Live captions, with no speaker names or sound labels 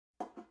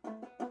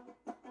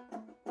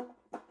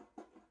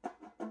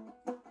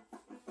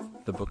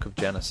The book of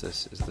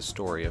Genesis is the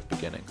story of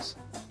beginnings.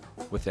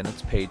 Within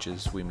its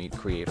pages we meet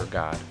Creator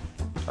God,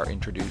 are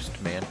introduced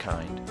to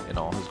mankind in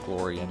all his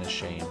glory and his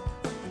shame,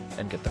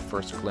 and get the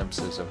first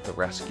glimpses of the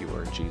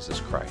rescuer, Jesus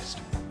Christ.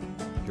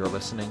 You're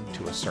listening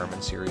to a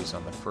sermon series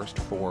on the first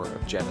 4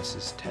 of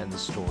Genesis 10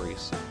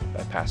 stories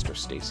by Pastor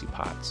Stacy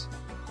Potts.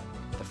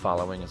 The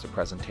following is a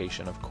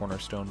presentation of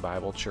Cornerstone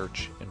Bible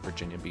Church in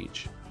Virginia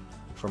Beach.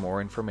 For more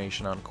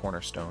information on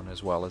Cornerstone,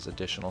 as well as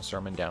additional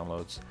sermon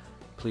downloads,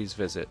 please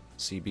visit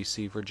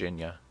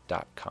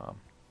cbcvirginia.com.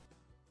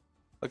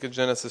 Look at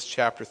Genesis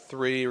chapter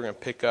 3. We're going to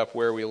pick up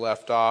where we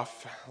left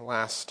off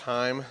last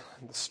time,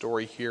 the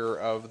story here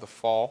of the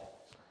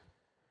fall.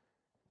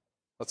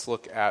 Let's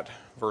look at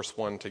verse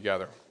 1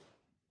 together.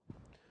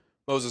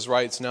 Moses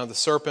writes, "Now the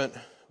serpent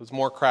was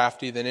more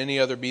crafty than any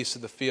other beast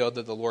of the field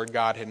that the Lord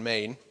God had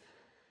made.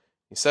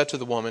 He said to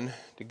the woman,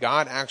 'Did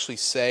God actually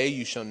say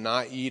you shall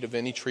not eat of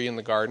any tree in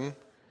the garden?'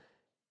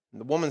 And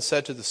the woman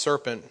said to the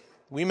serpent,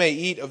 'We may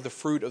eat of the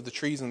fruit of the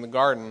trees in the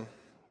garden,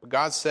 but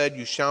God said,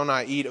 you shall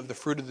not eat of the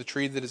fruit of the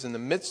tree that is in the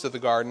midst of the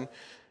garden,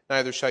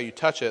 neither shall you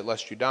touch it,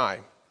 lest you die.'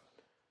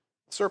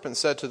 The serpent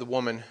said to the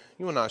woman,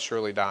 'You will not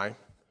surely die.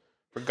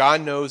 For God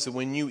knows that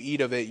when you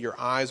eat of it, your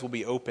eyes will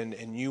be opened,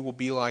 and you will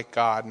be like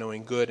God,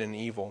 knowing good and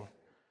evil.'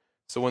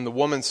 So when the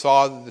woman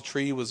saw that the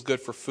tree was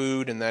good for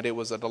food, and that it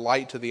was a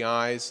delight to the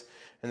eyes,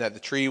 and that the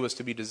tree was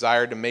to be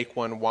desired to make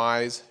one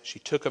wise, she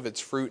took of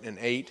its fruit and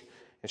ate.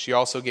 And she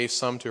also gave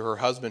some to her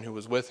husband who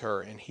was with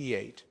her, and he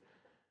ate.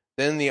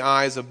 Then the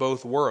eyes of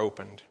both were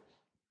opened,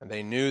 and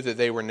they knew that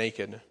they were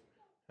naked.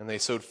 And they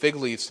sewed fig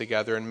leaves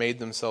together and made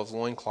themselves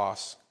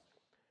loincloths.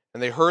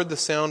 And they heard the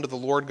sound of the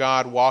Lord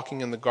God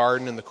walking in the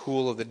garden in the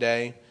cool of the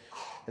day.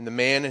 And the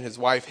man and his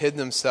wife hid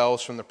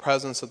themselves from the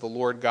presence of the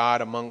Lord God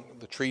among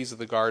the trees of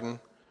the garden.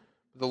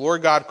 But the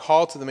Lord God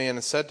called to the man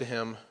and said to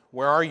him,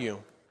 'Where are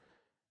you?'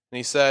 And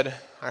he said,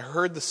 'I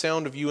heard the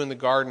sound of you in the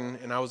garden,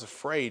 and I was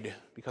afraid,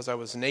 because I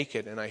was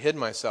naked, and I hid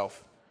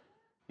myself.'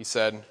 He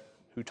said,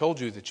 'Who told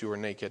you that you were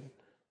naked?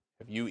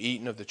 Have you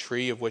eaten of the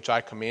tree of which I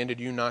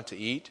commanded you not to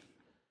eat?'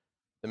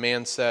 The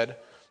man said,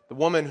 'The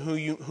woman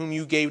whom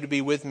you gave to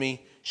be with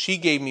me, she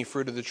gave me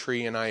fruit of the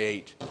tree, and I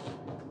ate.'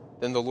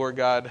 Then the Lord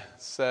God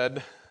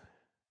said,"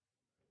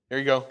 Here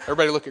you go.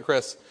 Everybody look at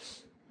Chris.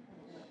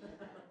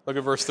 Look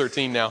at verse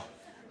 13 now.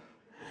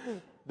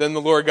 "Then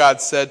the Lord God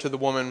said to the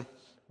woman,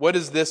 'What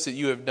is this that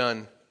you have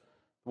done?'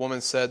 The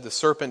woman said, 'The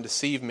serpent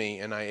deceived me,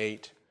 and I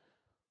ate.'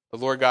 The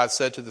Lord God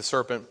said to the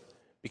serpent,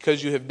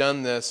 'Because you have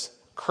done this,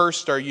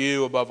 cursed are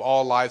you above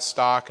all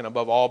livestock and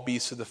above all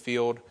beasts of the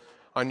field.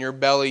 On your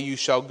belly you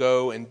shall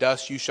go, and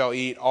dust you shall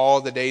eat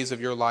all the days of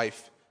your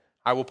life.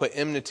 I will put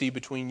enmity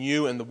between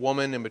you and the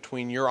woman, and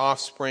between your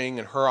offspring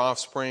and her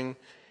offspring.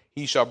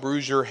 He shall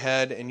bruise your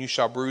head, and you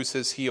shall bruise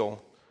his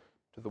heel.'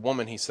 To the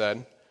woman he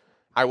said,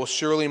 'I will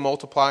surely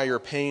multiply your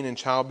pain in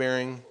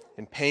childbearing.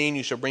 In pain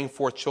you shall bring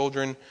forth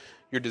children.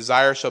 Your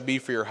desire shall be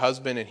for your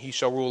husband, and he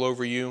shall rule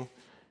over you.'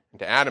 And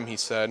to Adam he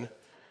said,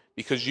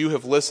 'Because you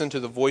have listened to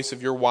the voice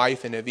of your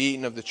wife, and have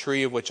eaten of the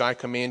tree of which I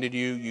commanded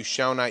you, you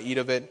shall not eat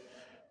of it.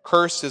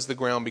 Cursed is the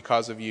ground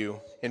because of you.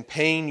 In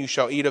pain you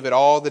shall eat of it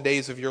all the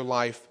days of your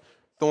life.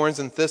 Thorns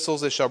and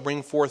thistles it shall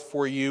bring forth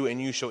for you,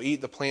 and you shall eat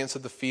the plants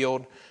of the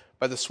field.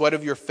 By the sweat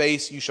of your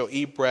face you shall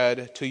eat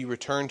bread, till you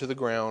return to the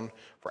ground.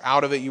 For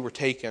out of it you were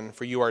taken,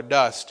 for you are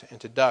dust,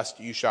 and to dust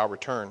you shall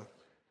return.'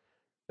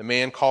 The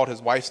man called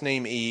his wife's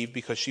name Eve,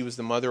 because she was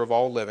the mother of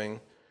all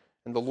living.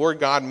 And the Lord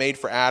God made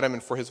for Adam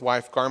and for his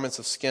wife garments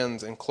of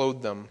skins, and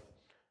clothed them.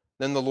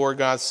 Then the Lord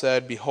God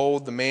said,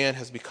 'Behold, the man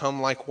has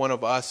become like one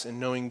of us in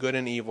knowing good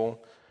and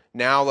evil.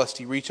 Now lest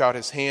he reach out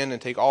his hand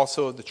and take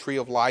also of the tree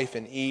of life,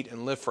 and eat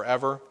and live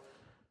forever.'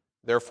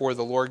 Therefore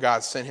the Lord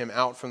God sent him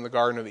out from the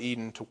Garden of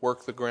Eden to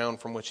work the ground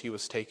from which he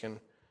was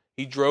taken.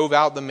 He drove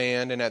out the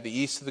man, and at the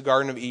east of the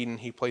Garden of Eden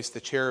he placed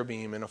the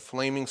cherubim and a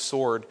flaming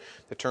sword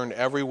that turned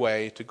every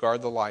way to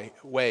guard the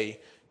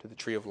way to the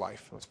tree of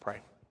life." Let's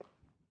pray.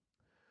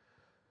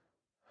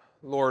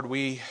 Lord,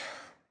 we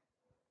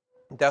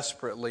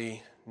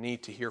desperately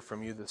need to hear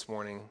from you this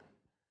morning,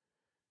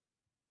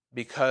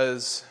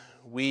 because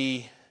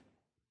we,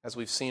 as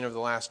we've seen over the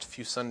last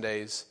few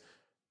Sundays,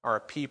 are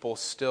a people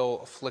still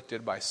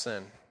afflicted by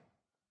sin.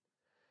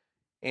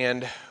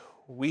 And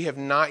we have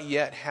not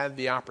yet had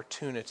the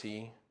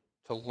opportunity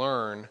to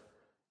learn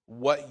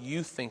what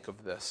you think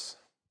of this.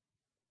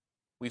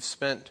 We've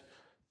spent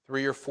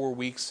 3 or 4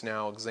 weeks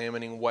now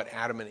examining what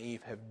Adam and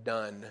Eve have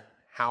done,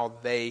 how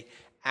they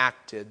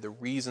acted, the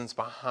reasons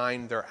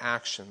behind their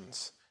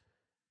actions.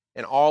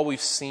 And all we've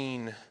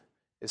seen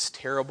is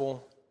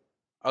terrible,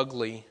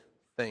 ugly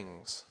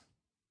things.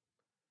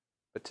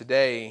 But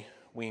today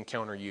we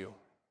encounter you.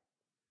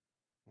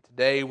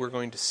 Today we're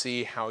going to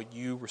see how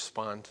you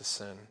respond to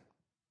sin.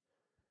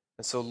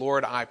 And so,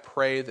 Lord, I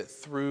pray that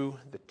through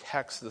the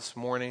text this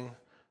morning,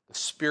 the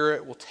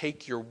Spirit will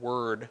take your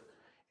word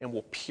and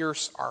will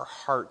pierce our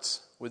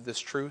hearts with this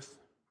truth.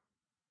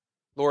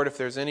 Lord, if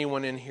there's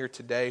anyone in here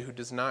today who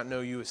does not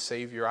know you as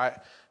Savior,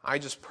 I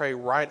just pray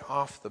right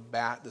off the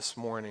bat this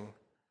morning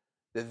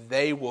that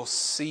they will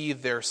see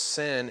their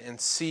sin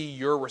and see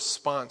your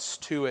response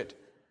to it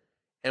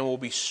and will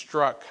be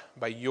struck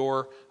by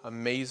your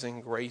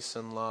amazing grace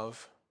and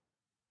love.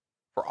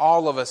 For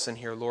all of us in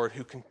here, Lord,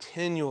 who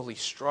continually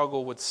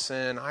struggle with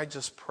sin, I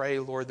just pray,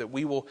 Lord, that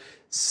we will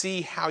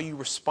see how you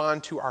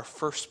respond to our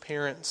first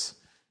parents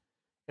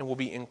and will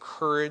be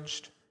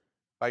encouraged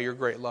by your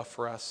great love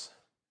for us.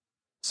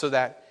 So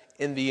that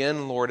in the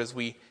end, Lord, as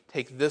we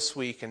take this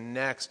week and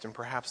next and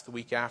perhaps the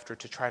week after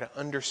to try to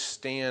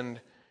understand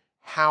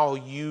how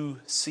you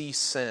see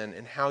sin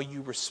and how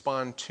you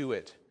respond to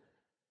it,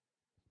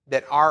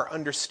 that our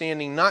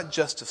understanding not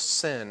just of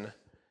sin,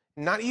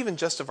 not even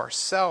just of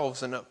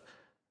ourselves,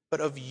 but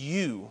of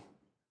you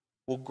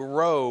will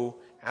grow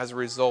as a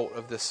result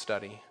of this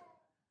study.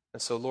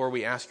 And so, Lord,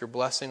 we ask your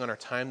blessing on our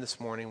time this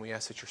morning. We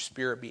ask that your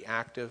Spirit be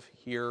active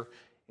here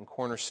in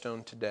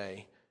Cornerstone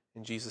today.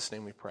 In Jesus'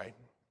 name we pray.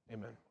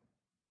 Amen.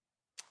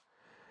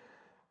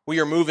 We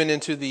are moving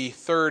into the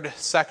third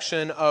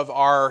section of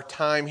our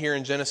time here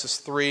in Genesis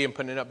 3. I'm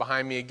putting it up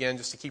behind me again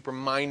just to keep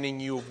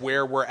reminding you of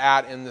where we're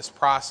at in this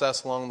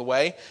process along the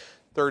way.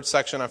 Third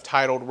section I've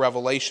titled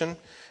Revelation.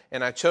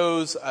 And I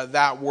chose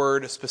that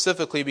word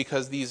specifically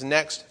because these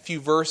next few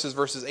verses,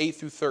 verses 8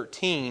 through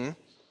 13,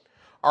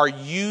 are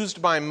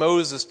used by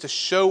Moses to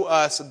show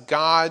us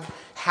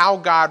how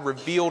God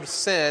revealed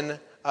sin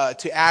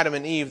to Adam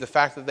and Eve, the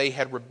fact that they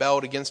had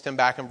rebelled against him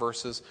back in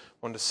verses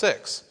 1 to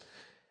 6.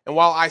 And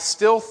while I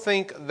still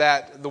think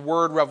that the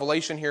word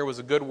revelation here was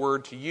a good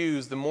word to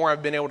use, the more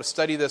I've been able to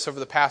study this over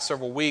the past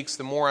several weeks,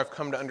 the more I've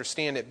come to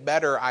understand it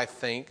better, I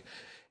think.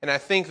 And I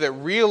think that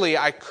really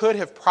I could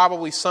have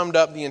probably summed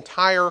up the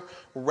entire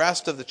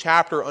rest of the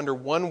chapter under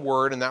one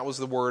word, and that was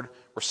the word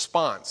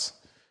response.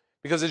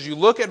 Because as you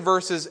look at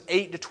verses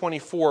 8 to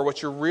 24,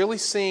 what you're really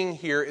seeing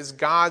here is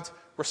God's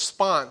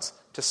response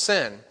to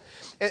sin.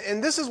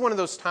 And this is one of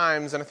those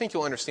times, and I think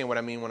you'll understand what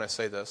I mean when I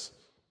say this.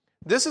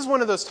 This is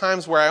one of those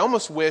times where I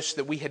almost wish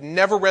that we had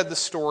never read the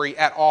story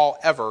at all,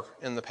 ever,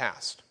 in the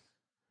past.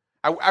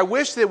 I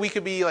wish that we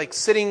could be like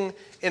sitting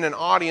in an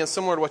audience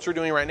similar to what you're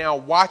doing right now,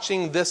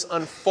 watching this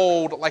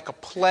unfold like a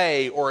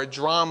play or a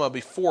drama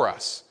before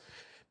us.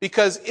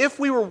 Because if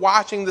we were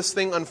watching this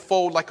thing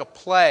unfold like a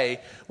play,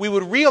 we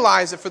would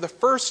realize that for the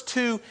first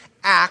two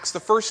acts, the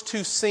first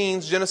two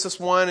scenes, Genesis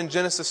 1 and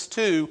Genesis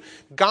 2,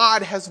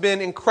 God has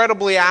been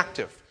incredibly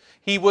active.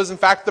 He was, in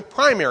fact, the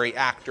primary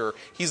actor.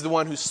 He's the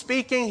one who's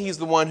speaking, he's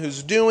the one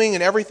who's doing,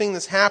 and everything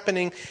that's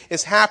happening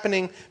is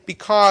happening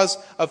because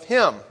of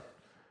him.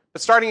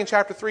 But starting in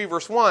chapter 3,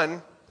 verse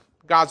 1,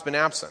 God's been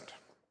absent.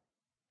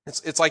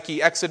 It's like he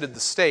exited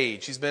the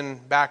stage. He's been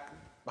back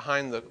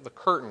behind the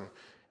curtain,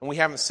 and we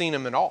haven't seen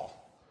him at all.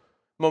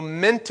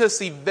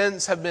 Momentous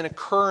events have been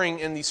occurring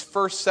in these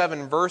first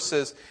 7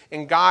 verses,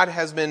 and God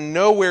has been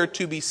nowhere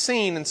to be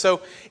seen. And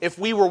so if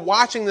we were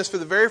watching this for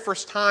the very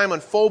first time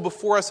unfold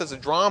before us as a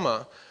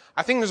drama,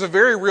 I think there's a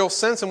very real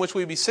sense in which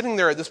we'd be sitting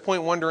there at this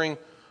point wondering,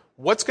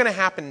 what's going to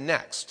happen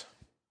next?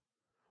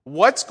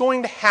 What's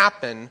going to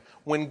happen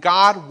when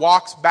God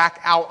walks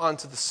back out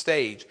onto the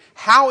stage?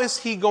 How is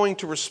he going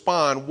to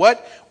respond?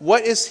 What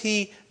is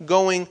he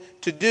going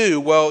to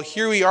do? Well,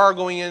 here we are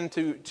going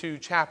into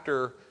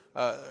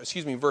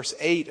verse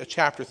 8 of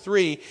chapter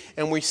 3,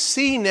 and we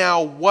see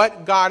now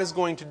what God is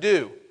going to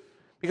do.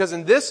 Because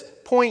in this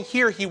point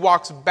here, he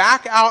walks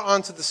back out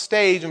onto the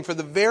stage, and for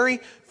the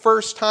very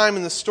first time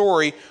in the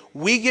story,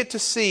 we get to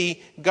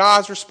see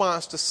God's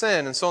response to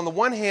sin. And so on the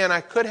one hand,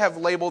 I could have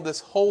labeled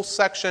this whole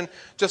section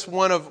just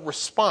one of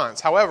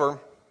response. However,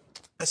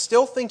 I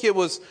still think it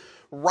was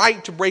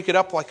right to break it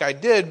up like I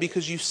did,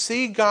 because you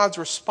see God's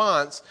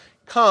response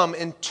come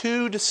in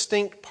 2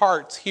 distinct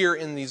parts here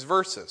in these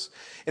verses.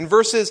 In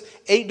verses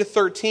 8 to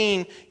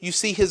 13, you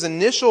see his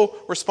initial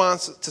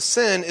response to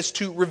sin is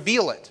to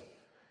reveal it.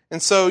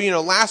 And so,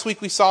 last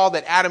week we saw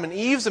that Adam and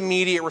Eve's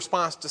immediate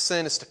response to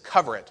sin is to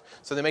cover it.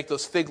 So they make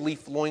those fig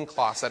leaf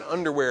loincloths, that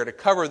underwear, to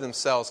cover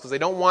themselves because they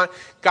don't want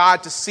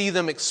God to see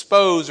them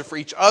exposed or for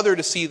each other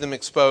to see them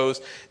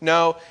exposed.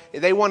 No,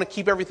 they want to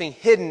keep everything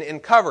hidden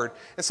and covered.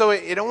 And so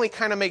it only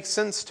kind of makes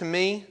sense to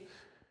me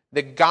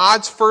that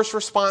God's first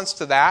response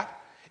to that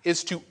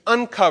is to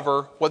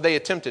uncover what they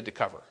attempted to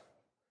cover,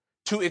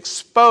 to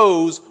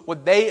expose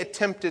what they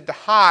attempted to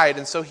hide.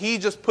 And so he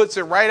just puts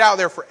it right out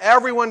there for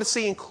everyone to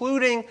see,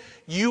 including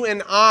you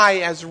and I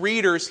as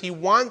readers. He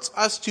wants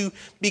us to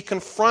be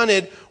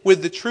confronted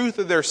with the truth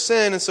of their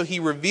sin, and so he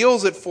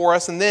reveals it for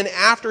us. And then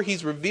after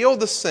he's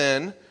revealed the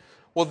sin,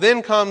 well,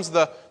 then comes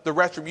the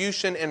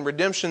retribution and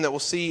redemption that we'll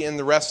see in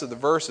the rest of the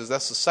verses.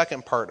 That's the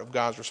second part of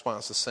God's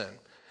response to sin.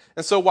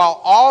 And so while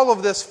all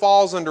of this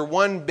falls under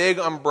one big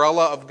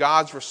umbrella of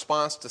God's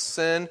response to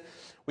sin,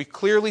 we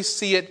clearly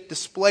see it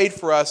displayed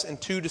for us in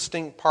 2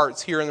 distinct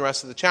parts here in the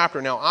rest of the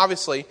chapter. Now,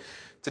 obviously,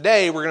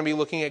 today we're going to be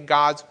looking at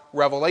God's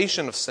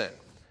revelation of sin.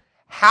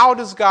 How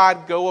does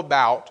God go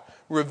about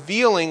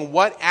revealing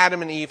what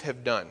Adam and Eve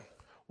have done?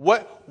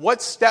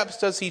 What steps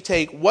does he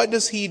take? What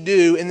does he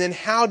do? And then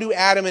how do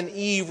Adam and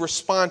Eve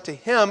respond to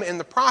him in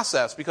the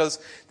process? Because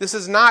this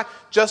is not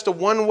just a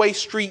one-way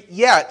street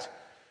yet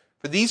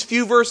For these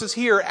few verses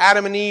here,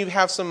 Adam and Eve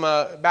have some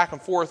back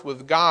and forth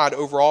with God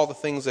over all the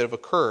things that have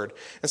occurred.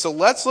 And so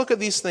let's look at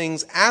these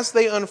things as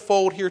they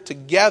unfold here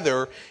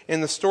together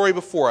in the story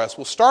before us.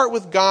 We'll start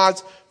with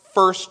God's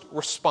first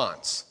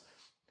response.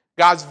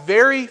 God's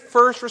very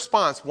first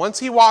response, once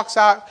he walks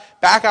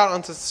back out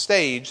onto the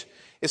stage,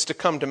 is to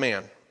come to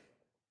man.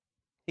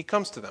 He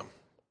comes to them.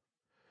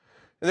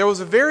 And there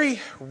was a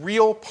very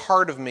real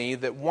part of me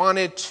that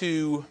wanted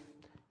to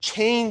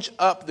change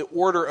up the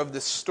order of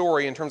this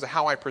story in terms of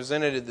how I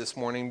presented it this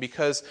morning,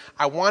 because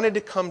I wanted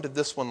to come to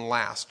this one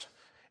last.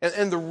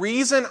 And the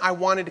reason I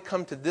wanted to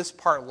come to this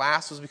part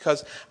last was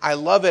because I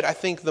love it, I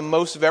think, the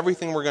most of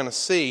everything we're going to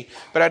see.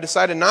 But I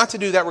decided not to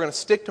do that. We're going to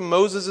stick to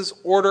Moses'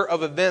 order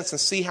of events and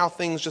see how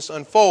things just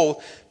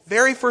unfold.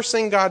 Very first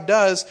thing God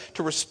does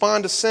to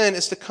respond to sin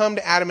is to come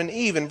to Adam and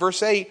Eve. In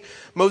verse 8,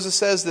 Moses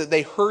says that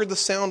they heard the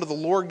sound of the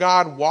Lord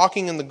God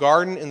walking in the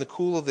garden in the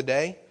cool of the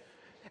day.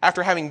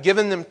 After having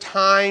given them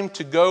time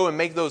to go and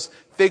make those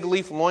fig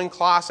leaf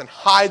loincloths and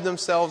hide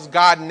themselves,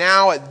 God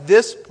now at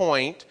this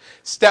point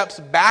steps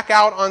back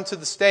out onto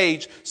the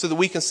stage so that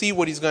we can see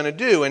what he's going to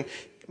do. And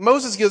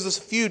Moses gives us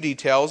a few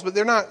details, but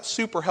they're not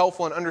super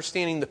helpful in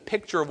understanding the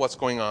picture of what's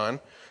going on.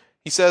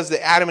 He says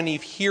that Adam and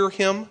Eve hear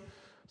him.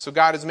 So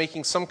God is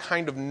making some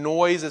kind of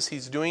noise as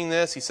he's doing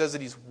this. He says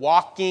that he's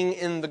walking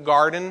in the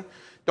garden.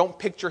 Don't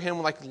picture him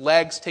with like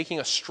legs taking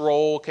a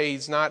stroll. Okay,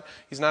 he's not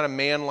a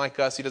man like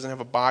us. He doesn't have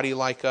a body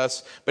like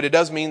us. But it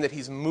does mean that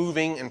he's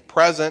moving and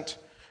present.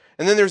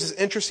 And then there's this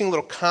interesting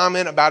little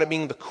comment about it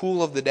being the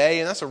cool of the day.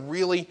 And that's a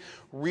really,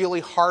 really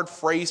hard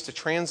phrase to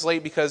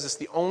translate because it's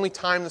the only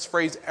time this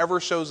phrase ever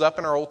shows up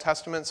in our Old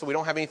Testament. So we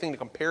don't have anything to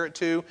compare it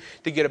to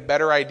get a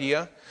better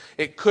idea.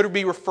 It could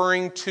be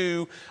referring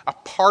to a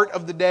part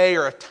of the day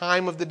or a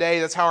time of the day.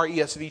 That's how our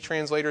ESV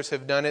translators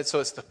have done it. So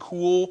it's the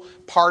cool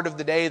part of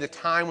the day, the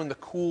time when the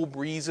cool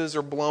breezes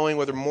are blowing,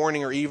 whether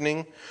morning or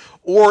evening.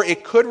 Or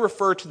it could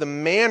refer to the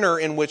manner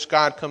in which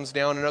God comes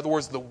down. In other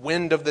words, the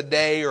wind of the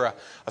day or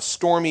a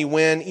stormy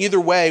wind. Either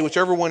way,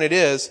 whichever one it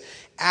is,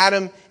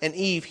 Adam and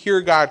Eve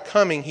hear God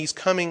coming. He's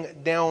coming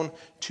down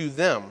to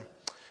them.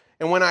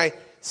 And when I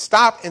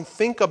stop and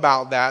think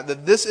about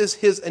that this is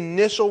his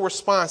initial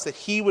response, that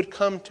he would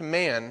come to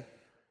man,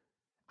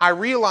 I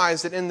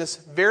realize that in this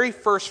very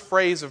first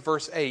phrase of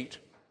verse 8,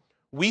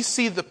 we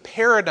see the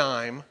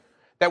paradigm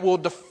that will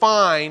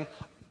define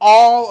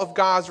all of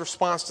God's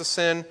response to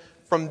sin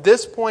from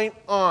this point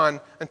on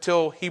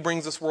until he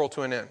brings this world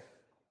to an end.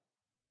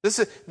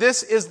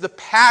 This is the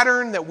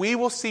pattern that we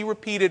will see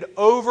repeated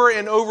over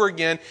and over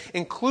again,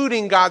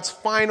 including God's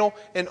final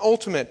and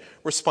ultimate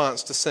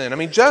response to sin. I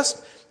mean,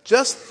 just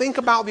think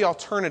about the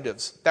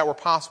alternatives that were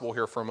possible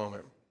here for a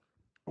moment.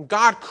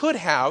 God could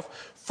have,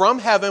 from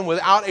heaven,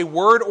 without a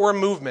word or a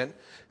movement,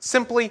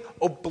 simply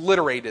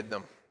obliterated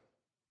them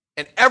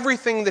and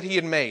everything that he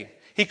had made.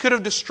 He could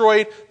have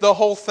destroyed the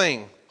whole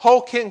thing,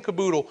 whole kit and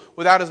caboodle,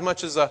 without as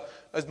much as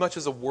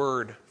a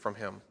word from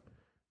him.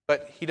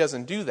 But he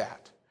doesn't do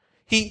that.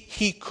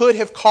 He could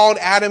have called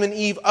Adam and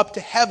Eve up to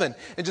heaven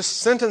and just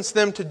sentenced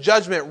them to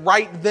judgment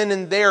right then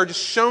and there,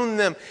 just shown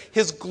them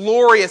his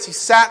glory as he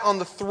sat on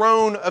the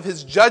throne of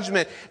his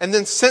judgment and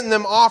then sent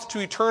them off to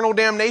eternal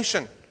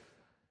damnation.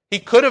 He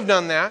could have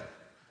done that,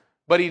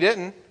 but he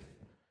didn't.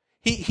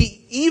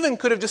 He even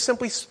could have just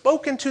simply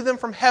spoken to them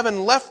from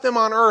heaven, left them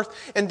on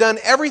earth, and done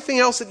everything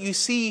else that you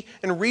see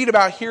and read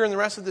about here in the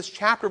rest of this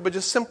chapter, but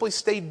just simply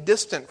stayed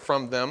distant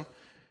from them.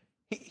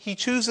 He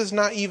chooses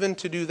not even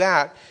to do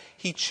that.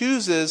 He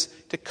chooses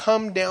to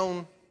come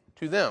down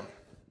to them.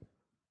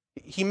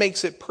 He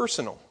makes it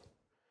personal.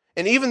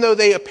 And even though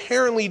they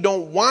apparently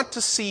don't want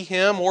to see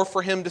him or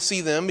for him to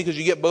see them, because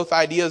you get both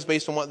ideas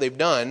based on what they've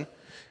done,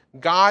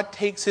 God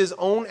takes his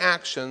own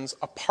actions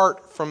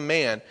apart from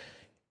man.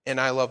 And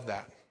I love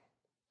that.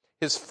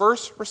 His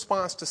first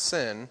response to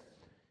sin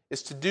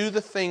is to do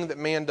the thing that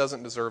man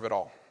doesn't deserve at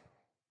all.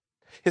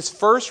 His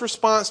first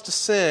response to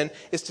sin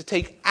is to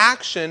take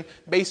action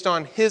based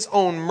on his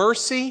own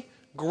mercy,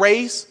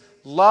 grace,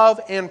 love,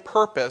 and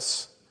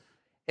purpose,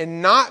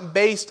 and not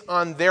based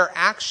on their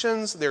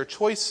actions, their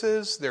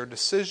choices, their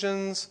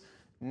decisions,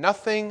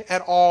 nothing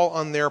at all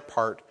on their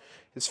part.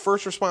 His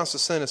first response to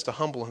sin is to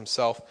humble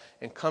himself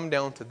and come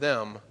down to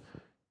them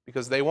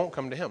because they won't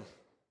come to him.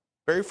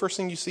 Very first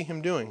thing you see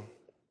him doing.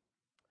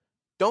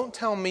 Don't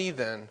tell me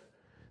then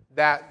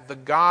that the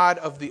God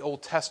of the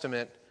Old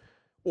Testament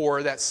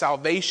or that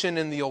salvation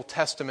in the Old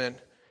Testament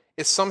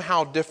is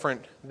somehow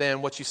different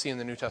than what you see in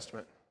the New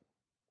Testament.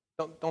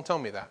 Don't tell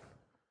me that.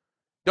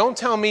 Don't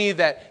tell me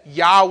that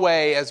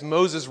Yahweh, as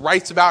Moses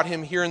writes about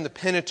him here in the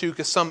Pentateuch,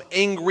 is some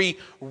angry,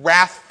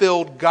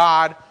 wrath-filled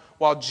God,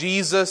 while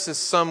Jesus is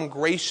some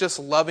gracious,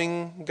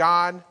 loving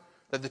God,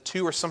 that the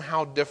two are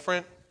somehow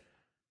different.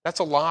 That's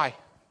a lie.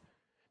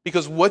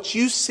 Because what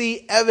you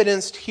see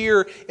evidenced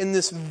here in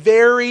this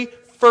very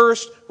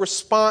first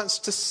response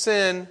to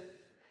sin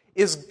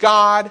is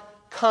God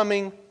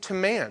coming to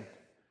man.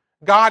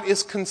 God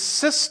is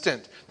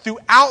consistent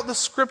throughout the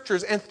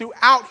Scriptures and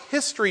throughout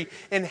history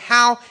and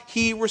how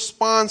He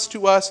responds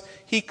to us.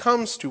 He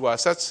comes to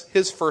us. That's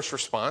His first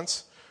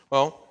response.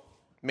 Well,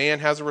 man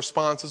has a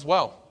response as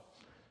well.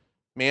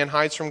 Man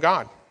hides from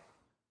God.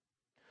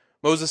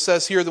 Moses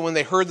says here that when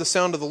they heard the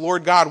sound of the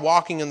Lord God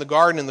walking in the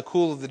garden in the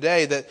cool of the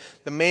day, that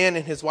the man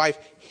and his wife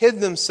hid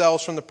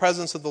themselves from the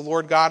presence of the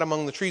Lord God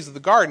among the trees of the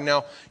garden.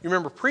 Now, you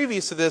remember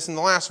previous to this, in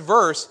the last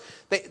verse,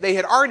 they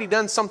had already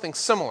done something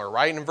similar,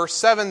 right? In verse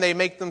 7, they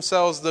make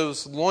themselves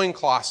those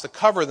loincloths to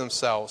cover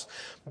themselves.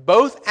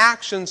 Both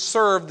actions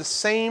serve the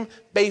same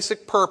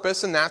basic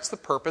purpose, and that's the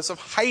purpose of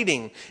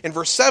hiding. In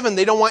verse 7,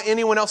 they don't want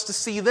anyone else to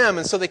see them,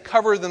 and so they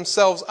cover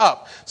themselves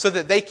up so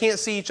that they can't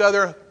see each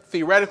other,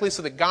 theoretically,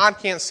 so that God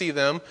can't see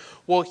them.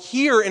 Well,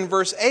 here in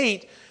verse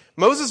 8,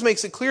 Moses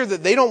makes it clear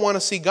that they don't want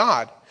to see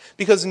God.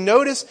 Because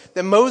notice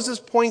that Moses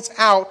points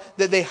out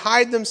that they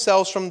hide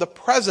themselves from the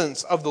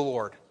presence of the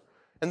Lord.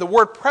 And the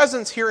word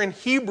presence here in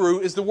Hebrew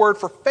is the word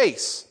for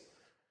face.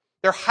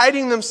 They're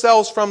hiding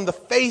themselves from the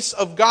face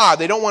of God.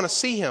 They don't want to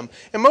see Him.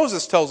 And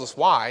Moses tells us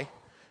why.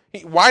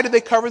 Why did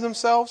they cover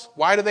themselves?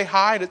 Why do they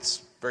hide?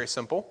 It's very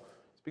simple.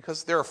 It's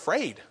because they're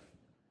afraid.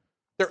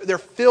 They're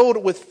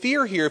filled with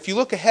fear here. If you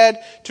look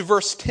ahead to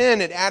verse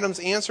 10 at Adam's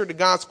answer to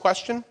God's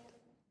question,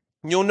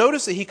 you'll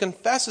notice that he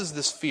confesses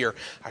this fear.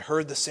 I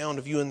heard the sound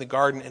of you in the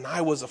garden, and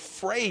I was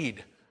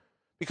afraid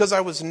because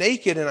I was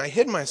naked and I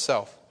hid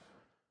myself.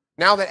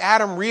 Now that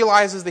Adam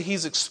realizes that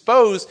he's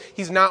exposed,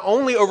 he's not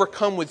only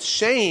overcome with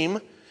shame,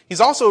 he's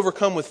also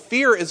overcome with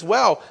fear as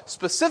well,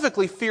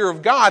 specifically fear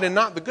of God and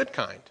not the good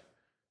kind.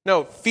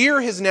 No,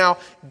 fear is now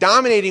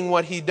dominating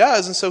what he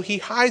does, and so he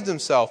hides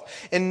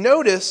himself. And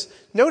notice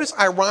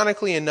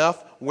ironically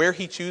enough, where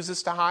he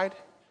chooses to hide.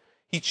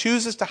 He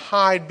chooses to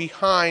hide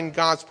behind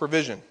God's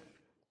provision.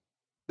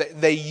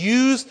 They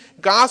use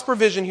God's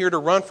provision here to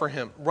run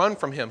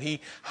from him. He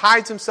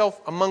hides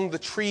himself among the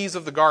trees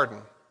of the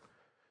garden.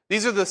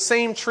 These are the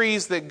same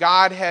trees that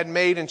God had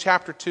made in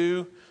chapter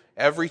 2.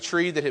 Every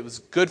tree that it was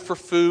good for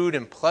food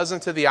and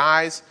pleasant to the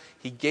eyes,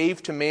 He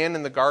gave to man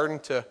in the garden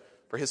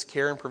for his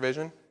care and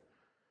provision.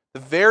 The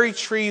very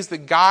trees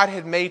that God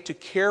had made to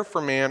care for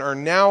man are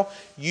now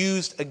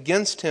used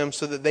against him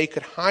so that they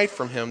could hide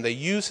from him. They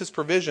use His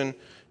provision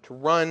to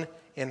run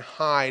and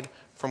hide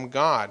from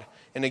God.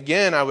 And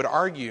again, I would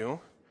argue,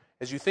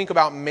 as you think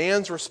about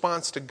man's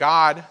response to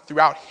God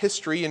throughout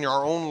history in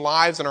our own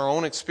lives and our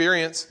own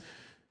experience,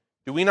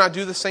 do we not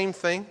do the same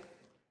thing?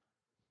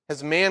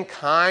 Has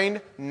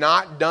mankind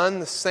not done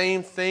the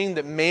same thing,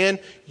 that man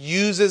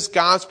uses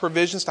God's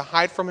provisions to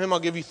hide from Him? I'll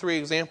give you 3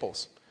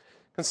 examples.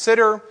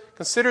 Consider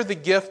the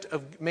gift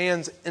of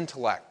man's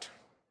intellect,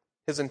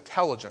 his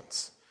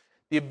intelligence,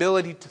 the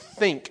ability to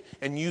think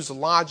and use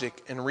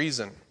logic and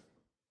reason.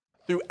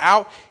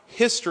 Throughout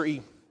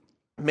history,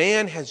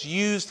 man has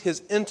used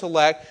his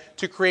intellect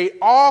to create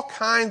all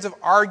kinds of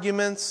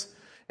arguments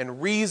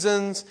and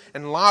reasons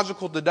and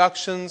logical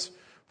deductions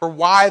for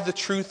why the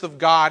truth of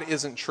God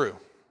isn't true.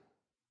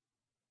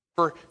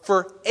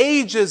 For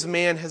ages,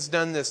 man has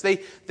done this.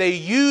 They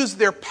use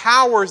their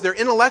powers, their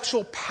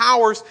intellectual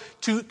powers,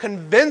 to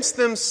convince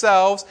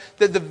themselves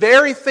that the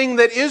very thing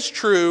that is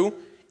true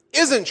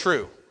isn't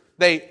true.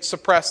 They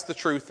suppress the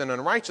truth in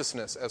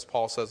unrighteousness, as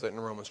Paul says it in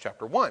Romans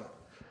chapter 1.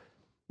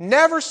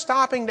 Never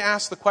stopping to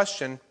ask the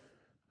question,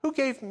 who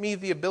gave me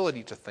the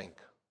ability to think?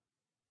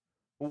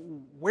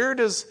 Where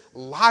does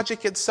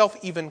logic itself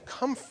even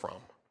come from?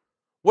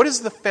 What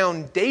is the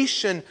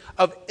foundation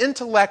of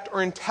intellect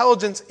or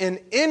intelligence in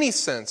any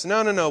sense?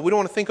 No. We don't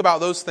want to think about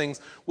those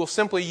things. We'll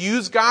simply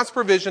use God's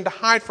provision to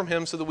hide from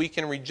Him so that we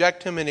can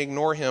reject Him and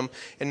ignore Him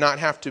and not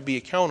have to be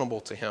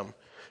accountable to Him.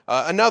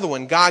 Another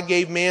one, God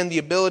gave man the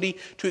ability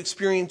to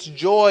experience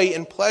joy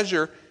and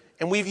pleasure,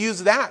 and we've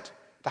used that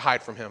to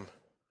hide from Him.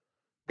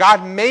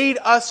 God made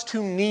us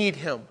to need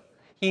Him.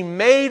 He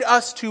made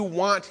us to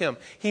want Him.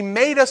 He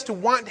made us to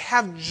want to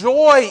have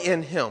joy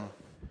in Him.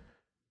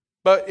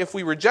 But if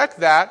we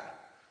reject that,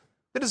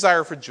 the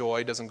desire for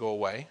joy doesn't go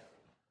away.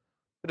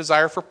 The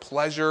desire for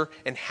pleasure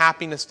and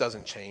happiness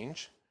doesn't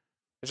change.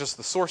 It's just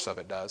the source of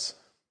it does.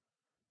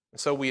 And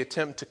so we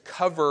attempt to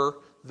cover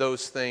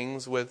those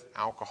things with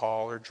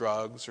alcohol or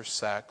drugs or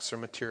sex or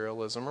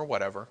materialism or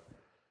whatever,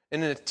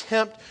 in an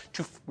attempt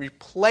to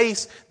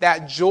replace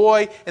that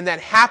joy and that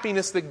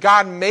happiness that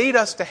God made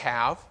us to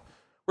have.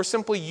 We're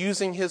simply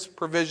using His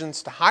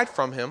provisions to hide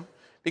from Him,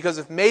 because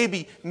if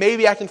maybe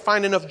I can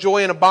find enough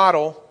joy in a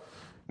bottle,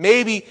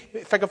 maybe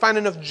if I can find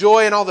enough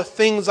joy in all the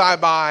things I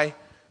buy,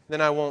 then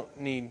I won't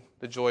need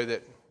the joy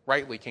that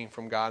rightly came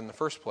from God in the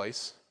first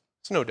place.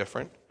 It's no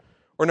different.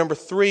 Or number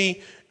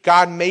 3,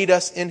 God made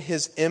us in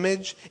His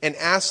image, and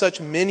as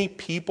such, many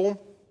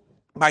people,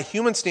 by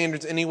human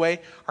standards anyway,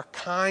 are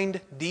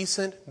kind,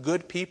 decent,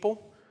 good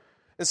people.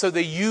 And so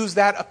they use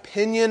that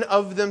opinion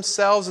of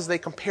themselves as they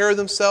compare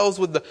themselves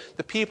with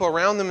the people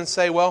around them and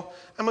say, well,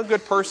 I'm a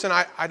good person,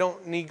 I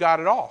don't need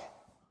God at all.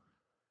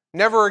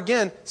 Never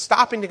again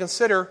stopping to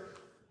consider,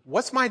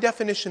 what's my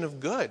definition of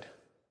good?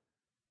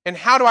 And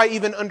how do I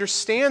even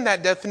understand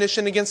that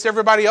definition against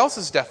everybody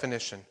else's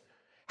definition?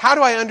 How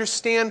do I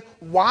understand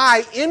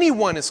why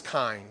anyone is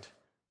kind?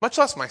 Much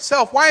less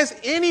myself. Why is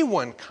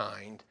anyone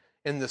kind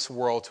in this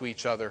world to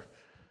each other?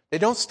 They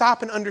don't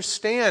stop and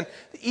understand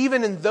that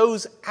even in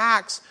those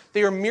acts,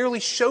 they are merely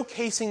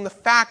showcasing the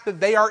fact that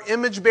they are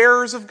image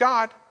bearers of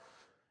God.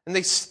 And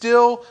they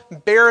still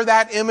bear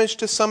that image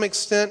to some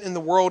extent in the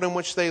world in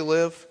which they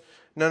live.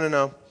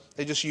 No.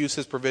 They just use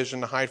his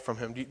provision to hide from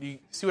him. Do you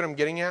see what I'm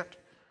getting at?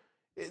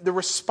 The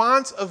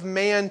response of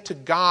man to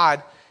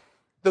God,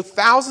 though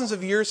thousands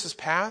of years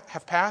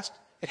have passed,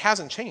 it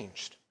hasn't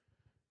changed.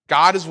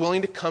 God is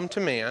willing to come to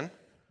man,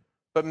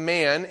 but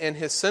man in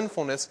his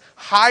sinfulness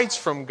hides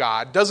from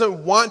God,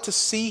 doesn't want to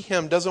see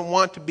him, doesn't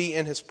want to be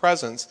in his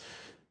presence.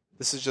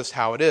 This is just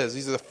how it is.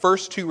 These are the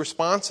first two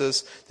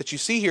responses that you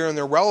see here, and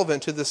they're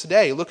relevant to this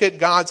day. Look at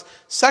God's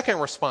second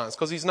response,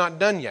 because he's not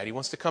done yet. He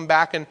wants to come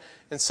back and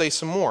say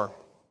some more.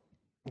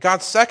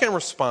 God's second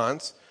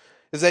response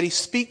is that he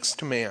speaks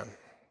to man.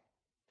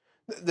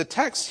 The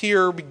text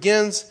here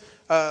begins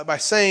by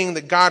saying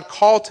that God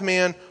called to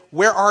man,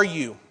 "Where are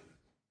you?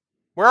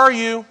 Where are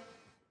you?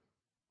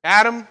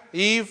 Adam,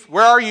 Eve,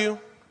 where are you?"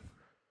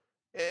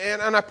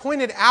 And I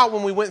pointed out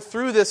when we went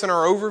through this in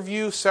our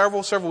overview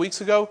several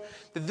weeks ago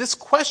that this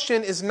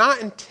question is not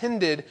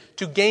intended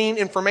to gain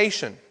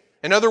information.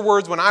 In other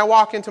words, when I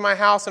walk into my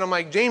house and I'm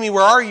like, "Jamie,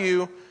 where are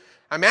you?"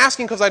 I'm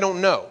asking because I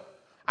don't know.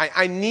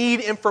 I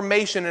need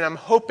information, and I'm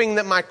hoping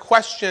that my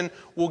question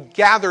will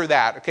gather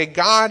that. Okay,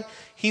 God,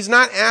 he's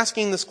not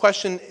asking this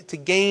question to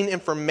gain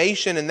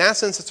information. In that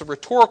sense, it's a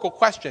rhetorical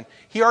question.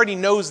 He already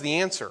knows the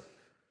answer.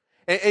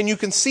 And you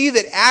can see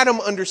that Adam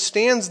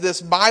understands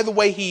this by the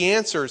way he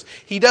answers.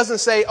 He doesn't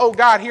say, "Oh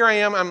God, here I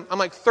am. I'm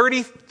like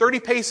 30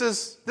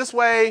 paces this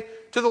way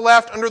to the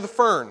left under the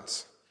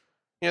ferns."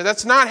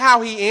 That's not how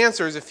he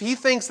answers. If he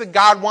thinks that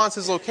God wants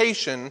his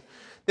location,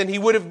 then he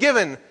would have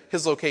given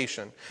his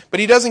location.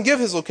 But he doesn't give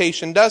his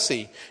location, does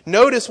he?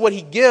 Notice what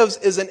he gives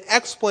is an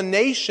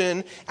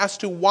explanation as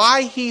to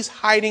why he's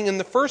hiding in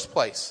the first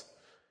place.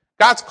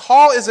 God's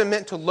call isn't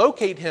meant to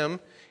locate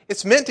him.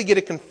 It's meant to get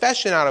a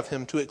confession out of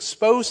him, to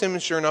expose him,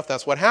 and sure enough,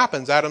 that's what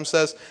happens. Adam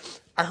says,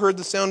 "I heard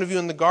the sound of you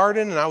in the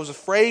garden, and I was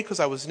afraid because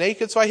I was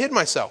naked, so I hid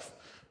myself."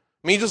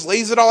 He just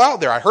lays it all out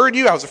there. I heard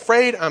you, I was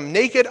afraid, I'm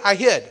naked, I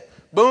hid.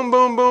 Boom,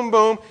 boom, boom,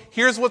 boom.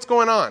 Here's what's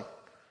going on.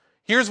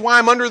 Here's why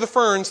I'm under the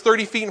ferns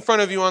 30 feet in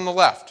front of you on the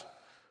left.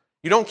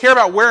 You don't care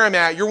about where I'm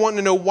at, you're wanting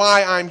to know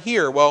why I'm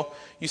here. Well,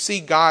 you see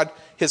God,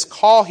 his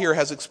call here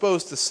has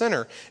exposed the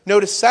sinner.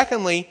 Notice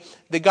secondly,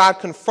 that God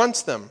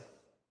confronts them.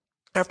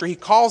 After he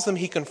calls them,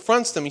 he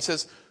confronts them. He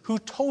says, "Who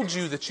told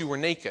you that you were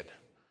naked?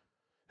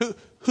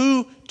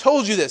 Who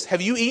told you this?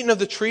 Have you eaten of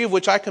the tree of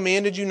which I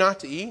commanded you not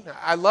to eat?"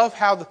 I love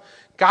how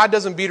God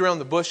doesn't beat around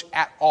the bush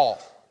at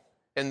all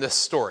in this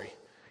story.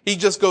 He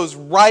just goes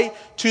right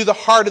to the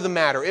heart of the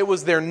matter. It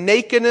was their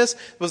nakedness.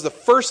 It was the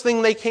first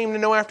thing they came to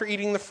know after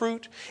eating the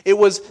fruit. It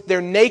was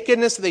their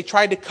nakedness that they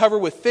tried to cover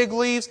with fig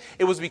leaves.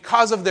 It was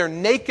because of their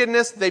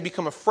nakedness that they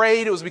become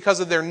afraid. It was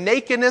because of their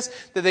nakedness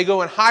that they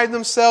go and hide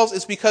themselves.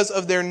 It's because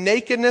of their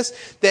nakedness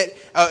that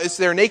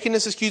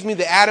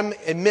Adam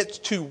admits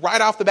to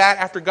right off the bat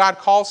after God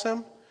calls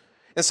him.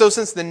 And so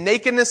since the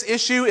nakedness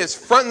issue is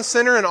front and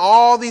center in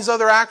all these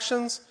other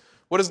actions,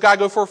 what does God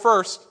go for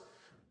first?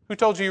 Who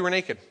told you were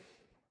naked?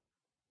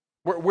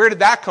 Where did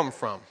that come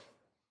from?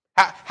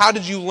 How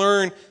did you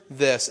learn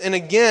this? And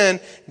again,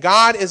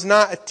 God is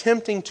not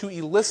attempting to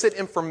elicit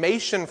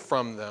information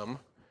from them.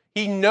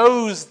 He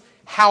knows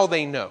how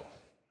they know.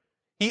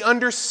 He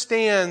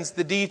understands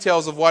the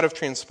details of what have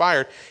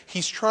transpired.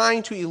 He's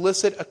trying to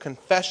elicit a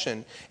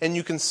confession. And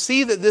you can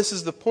see that this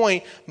is the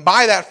point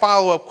by that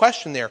follow-up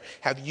question there.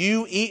 Have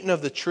you eaten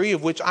of the tree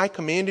of which I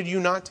commanded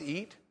you not to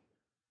eat?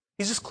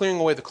 He's just clearing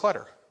away the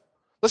clutter.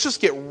 Let's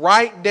just get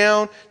right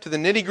down to the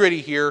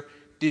nitty-gritty here.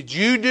 Did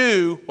you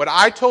do what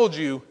I told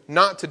you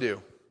not to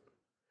do?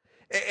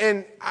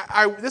 And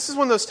this is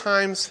one of those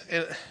times,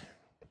 and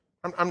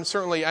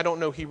I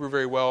don't know Hebrew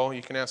very well.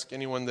 You can ask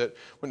anyone that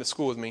went to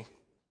school with me.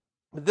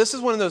 But this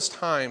is one of those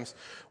times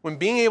when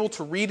being able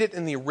to read it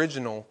in the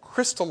original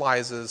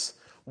crystallizes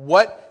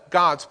what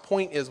God's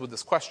point is with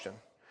this question.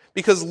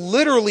 Because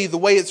literally the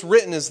way it's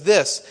written is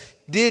this: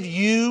 did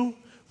you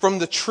from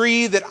the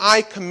tree that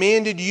I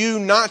commanded you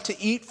not to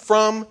eat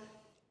from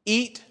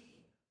eat?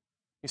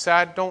 You say,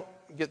 I don't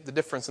get the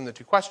difference in the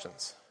two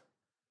questions.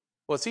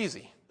 Well, it's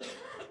easy.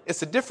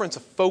 It's a difference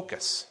of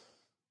focus.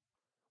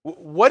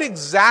 What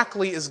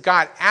exactly is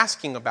God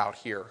asking about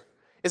here?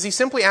 Is he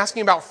simply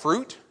asking about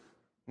fruit?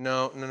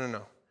 No.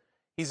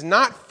 He's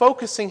not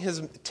focusing his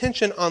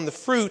attention on the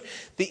fruit.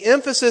 The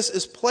emphasis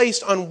is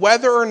placed on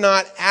whether or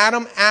not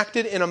Adam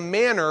acted in a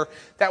manner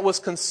that was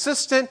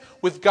consistent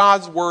with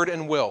God's word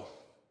and will.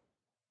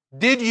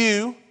 Did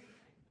you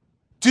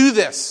do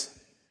this?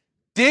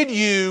 Did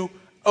you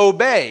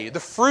obey? The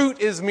fruit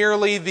is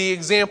merely the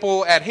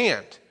example at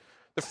hand.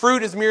 The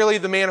fruit is merely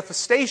the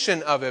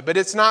manifestation of it, but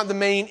it's not the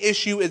main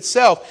issue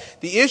itself.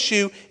 The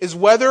issue is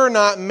whether or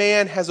not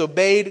man has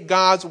obeyed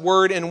God's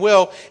word and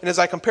will. And as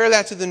I compare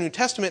that to the New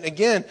Testament,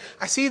 again,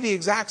 I see the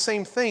exact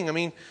same thing. I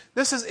mean,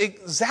 this is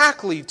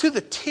exactly, to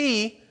the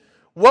T,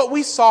 what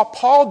we saw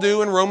Paul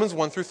do in Romans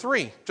 1 through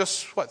 3.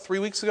 Just, 3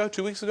 weeks ago,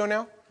 2 weeks ago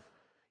now?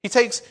 He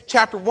takes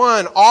chapter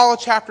 1, all of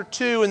chapter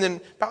 2, and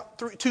then about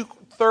 2/3,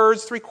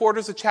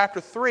 3/4 of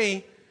chapter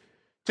 3,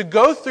 to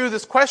go through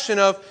this question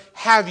of,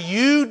 have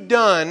you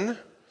done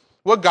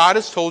what God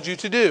has told you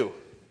to do?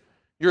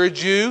 You're a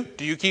Jew,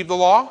 do you keep the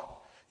law?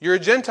 You're a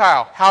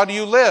Gentile, how do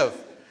you live?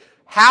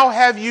 How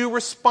have you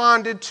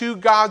responded to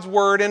God's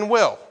word and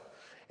will?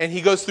 And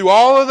he goes through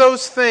all of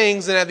those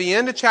things, and at the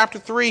end of chapter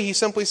 3, he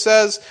simply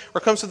says,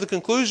 or comes to the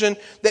conclusion,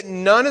 that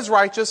none is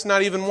righteous,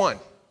 not even one.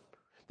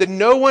 That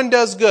no one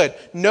does good,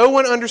 no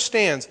one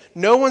understands,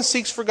 no one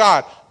seeks for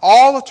God.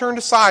 All are turned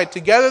aside,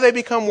 together they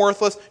become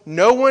worthless,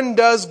 no one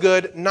does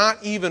good, not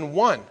even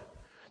one.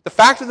 The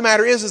fact of the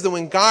matter is that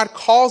when God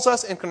calls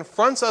us and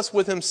confronts us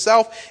with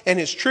himself and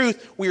his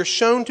truth, we are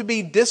shown to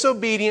be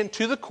disobedient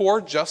to the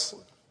core, just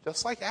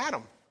like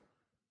Adam.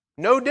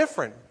 No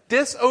different.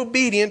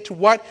 Disobedient to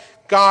what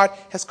God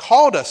has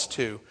called us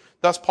to.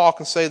 Thus Paul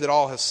can say that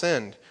all has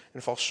sinned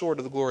and fall short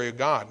of the glory of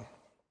God.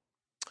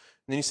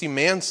 And then you see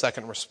man's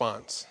second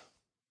response.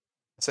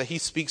 It's that he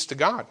speaks to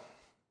God.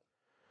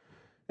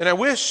 And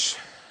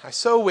I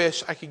so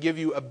wish I could give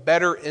you a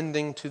better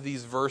ending to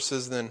these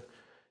verses than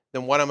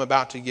what I'm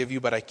about to give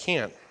you, but I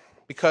can't.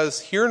 Because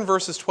here in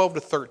verses 12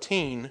 to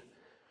 13,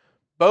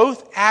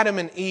 both Adam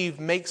and Eve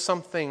make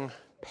something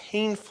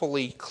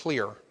painfully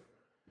clear.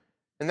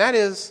 And that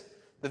is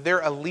that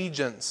their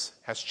allegiance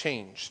has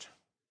changed.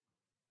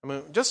 I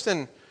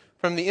mean,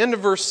 from the end of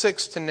verse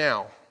 6 to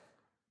now,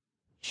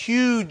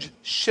 huge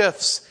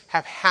shifts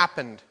have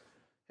happened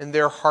in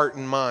their heart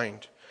and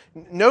mind.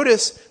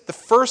 Notice the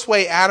first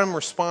way Adam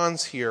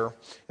responds here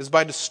is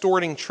by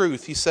distorting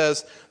truth. He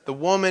says, the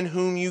woman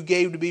whom you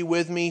gave to be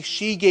with me,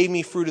 she gave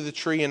me fruit of the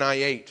tree and I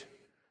ate.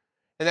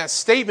 And that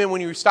statement,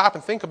 when you stop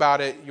and think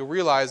about it, you'll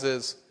realize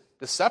is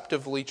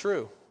deceptively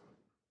true.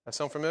 That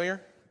sound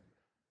familiar?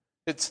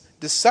 It's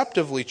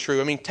deceptively true.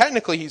 I mean,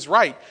 technically he's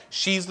right.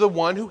 She's the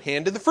one who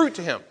handed the fruit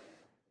to him.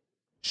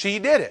 She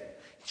did it.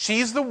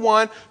 She's the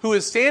one who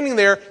is standing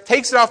there,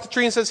 takes it off the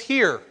tree and says,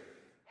 here,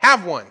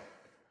 have one.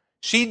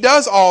 She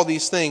does all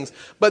these things.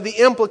 But the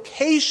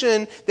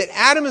implication that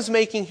Adam is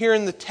making here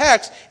in the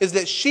text is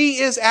that she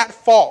is at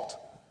fault,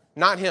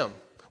 not him.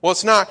 Well,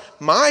 it's not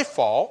my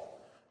fault.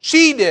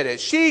 She did it.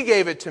 She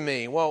gave it to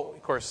me. Well,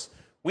 of course,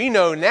 we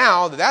know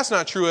now that that's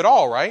not true at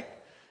all, right?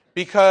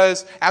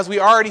 Because as we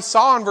already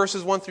saw in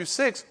verses 1 through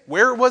 6,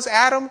 where was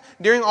Adam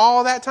during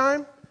all that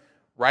time?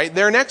 Right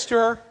there next to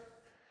her.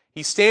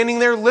 He's standing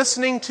there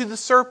listening to the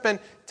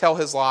serpent tell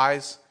his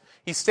lies.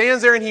 He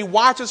stands there and he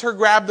watches her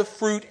grab the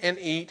fruit and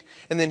eat,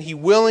 and then he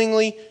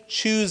willingly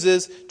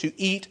chooses to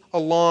eat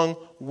along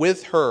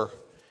with her.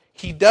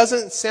 He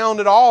doesn't sound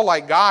at all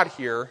like God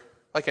here,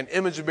 like an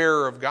image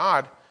bearer of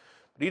God,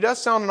 but he does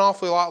sound an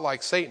awfully lot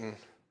like Satan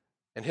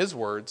in his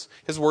words.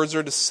 His words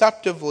are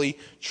deceptively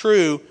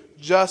true,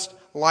 just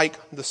like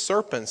the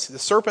serpent's. The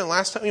serpent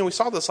last time, we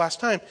saw this last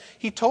time,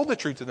 he told the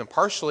truth to them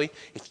partially.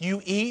 If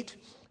you eat,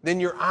 then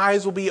your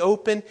eyes will be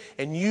open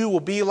and you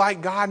will be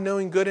like God,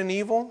 knowing good and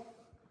evil.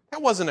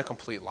 That wasn't a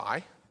complete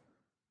lie.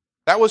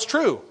 That was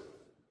true,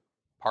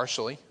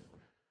 partially.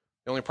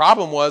 The only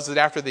problem was that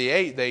after they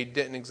ate, they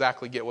didn't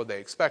exactly get what they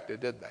expected,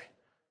 did they?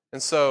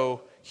 And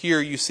so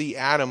here you see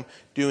Adam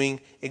doing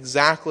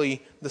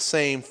exactly the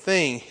same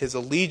thing. His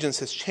allegiance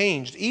has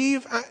changed.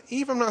 Eve,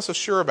 I'm not so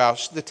sure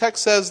about. The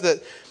text says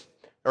that,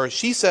 or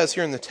she says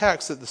here in the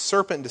text that the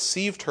serpent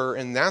deceived her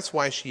and that's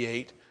why she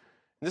ate.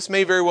 This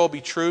may very well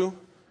be true.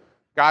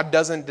 God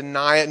doesn't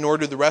deny it, nor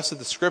do the rest of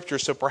the Scripture.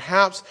 So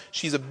perhaps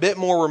she's a bit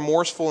more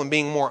remorseful and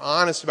being more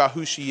honest about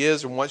who she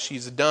is and what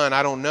she's done.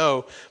 I don't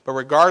know. But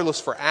regardless,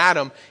 for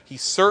Adam, he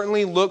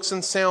certainly looks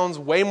and sounds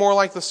way more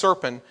like the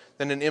serpent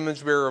than an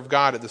image bearer of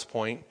God at this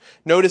point.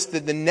 Notice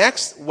that the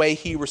next way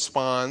he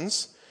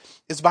responds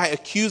is by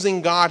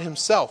accusing God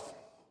himself.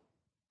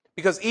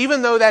 Because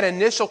even though that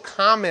initial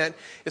comment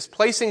is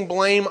placing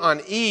blame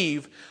on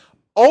Eve,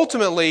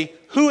 ultimately,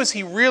 who is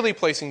he really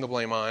placing the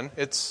blame on?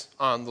 It's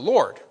on the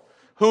Lord,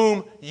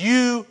 whom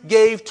you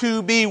gave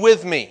to be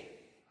with me.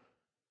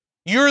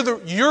 You're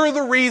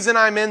the reason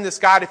I'm in this,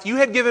 God. If you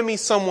had given me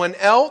someone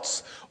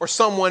else or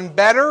someone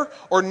better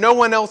or no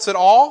one else at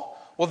all,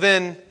 well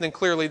then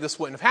clearly this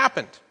wouldn't have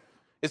happened.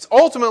 It's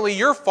ultimately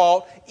your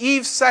fault.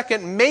 Eve's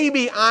second,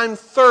 maybe I'm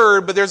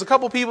third, but there's a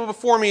couple people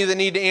before me that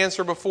need to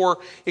answer before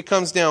it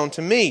comes down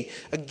to me.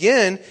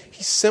 Again,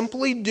 he's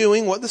simply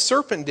doing what the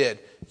serpent did.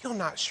 You'll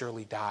not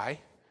surely die.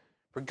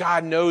 For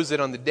God knows that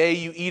on the day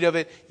you eat of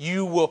it,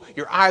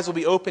 your eyes will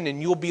be opened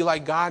and you'll be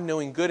like God,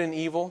 knowing good and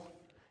evil.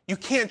 You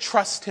can't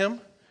trust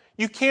him.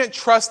 You can't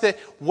trust that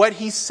what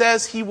he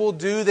says he will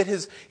do, that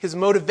his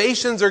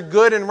motivations are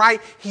good and right.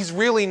 He's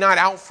really not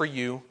out for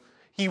you.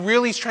 He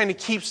really is trying to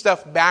keep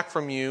stuff back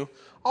from you.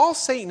 All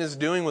Satan is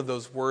doing with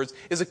those words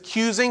is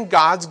accusing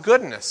God's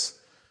goodness.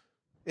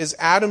 Is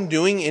Adam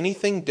doing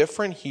anything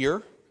different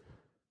here?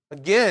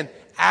 Again,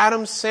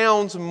 Adam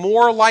sounds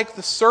more like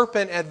the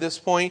serpent at this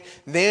point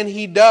than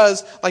he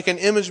does like an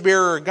image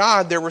bearer of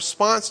God. Their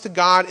response to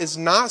God is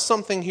not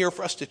something here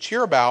for us to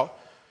cheer about,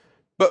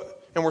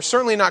 and we're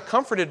certainly not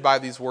comforted by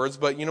these words,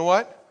 but you know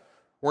what?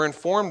 We're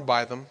informed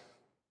by them.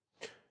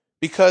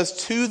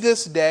 Because to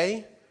this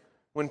day,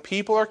 when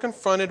people are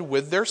confronted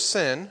with their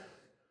sin,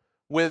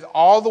 with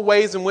all the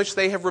ways in which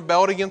they have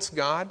rebelled against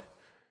God,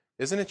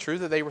 isn't it true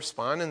that they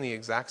respond in the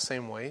exact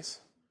same ways?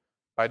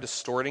 By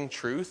distorting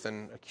truth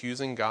and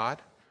accusing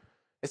God?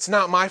 It's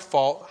not my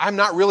fault. I'm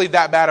not really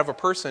that bad of a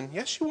person.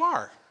 Yes, you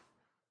are.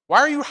 Why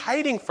are you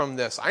hiding from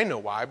this? I know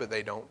why, but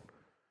they don't.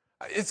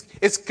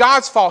 It's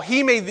God's fault.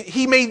 He made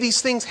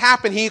these things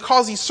happen. He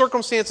caused these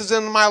circumstances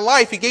in my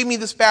life. He gave me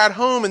this bad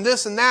home and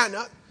this and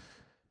that.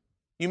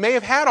 You may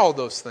have had all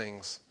those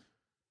things.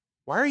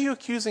 Why are you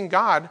accusing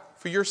God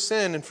for your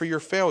sin and for your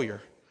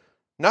failure?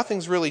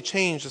 Nothing's really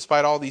changed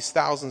despite all these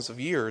thousands of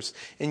years.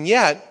 And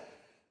yet,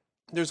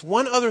 there's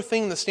one other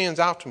thing that stands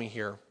out to me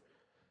here.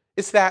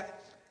 It's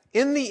that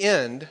in the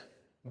end,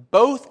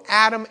 both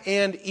Adam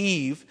and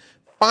Eve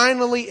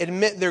finally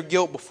admit their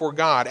guilt before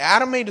God.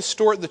 Adam may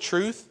distort the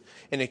truth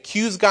and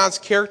accuse God's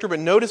character, but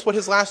notice what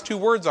his last two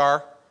words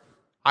are.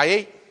 I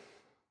ate.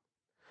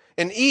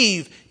 And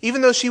Eve,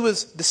 even though she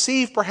was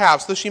deceived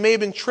perhaps, though she may have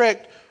been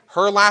tricked,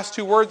 her last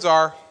two words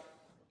are,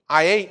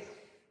 I ate.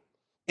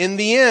 In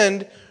the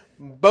end,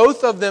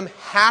 both of them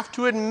have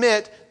to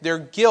admit their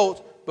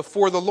guilt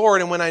before the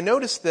Lord. And when I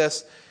noticed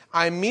this,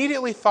 I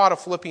immediately thought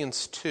of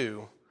Philippians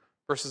 2,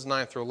 verses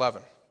 9 through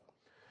 11.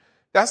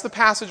 That's the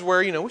passage where,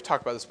 we've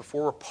talked about this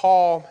before, where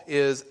Paul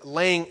is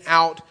laying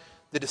out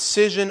the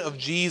decision of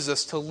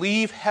Jesus to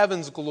leave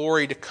heaven's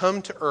glory to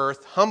come to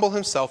earth, humble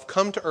himself,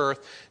 come to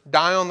earth,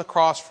 die on the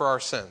cross for our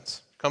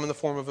sins, come in the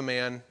form of a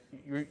man.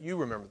 You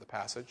remember the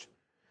passage.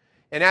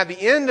 And at the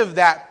end of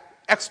that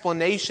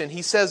explanation,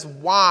 he says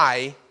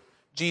why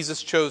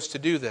Jesus chose to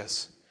do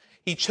this.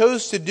 He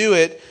chose to do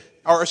it,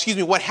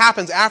 what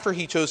happens after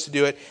he chose to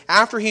do it.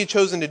 After he had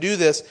chosen to do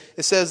this,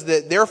 it says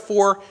that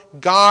therefore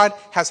God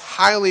has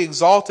highly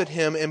exalted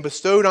him and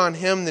bestowed on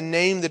him the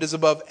name that is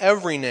above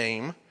every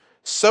name,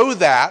 so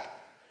that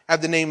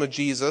at the name of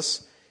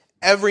Jesus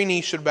every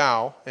knee should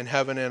bow in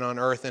heaven and on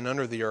earth and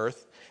under the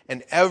earth,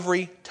 and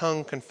every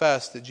tongue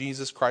confess that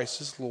Jesus Christ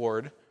is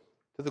Lord,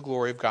 to the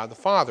glory of God the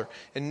Father.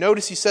 And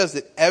notice he says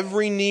that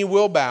every knee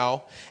will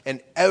bow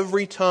and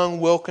every tongue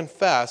will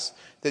confess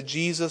that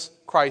Jesus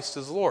Christ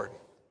is Lord.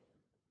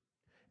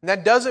 And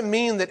that doesn't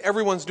mean that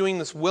everyone's doing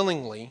this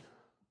willingly,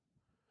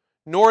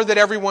 nor that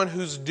everyone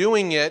who's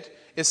doing it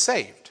is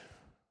saved.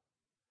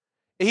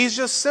 He's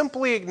just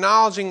simply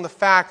acknowledging the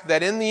fact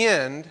that in the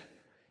end,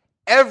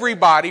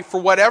 everybody,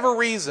 for whatever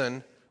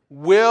reason,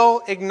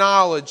 will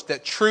acknowledge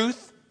that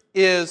truth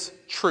is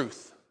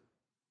truth.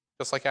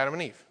 Just like Adam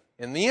and Eve.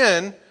 In the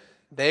end,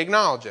 they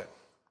acknowledge it.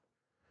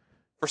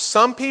 For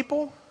some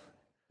people,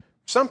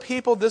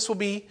 this will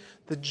be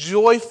the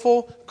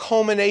joyful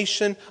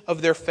culmination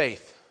of their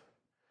faith.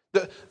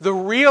 The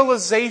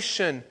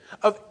realization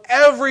of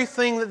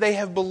everything that they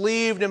have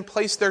believed and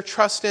placed their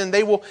trust in.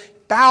 They will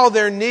bow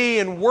their knee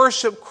and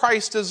worship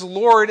Christ as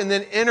Lord and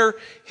then enter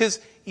his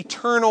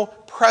eternal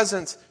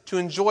presence to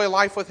enjoy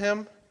life with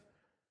him.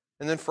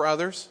 And then for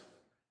others,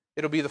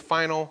 it'll be the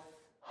final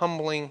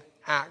humbling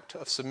act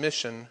of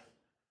submission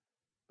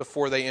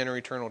before they enter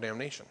eternal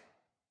damnation.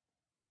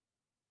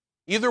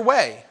 Either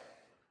way,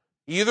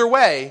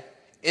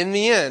 in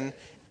the end,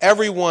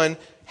 everyone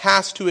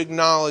has to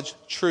acknowledge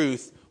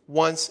truth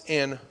once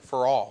and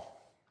for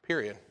all.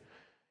 Period.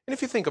 And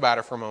if you think about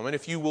it for a moment,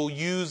 if you will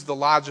use the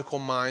logical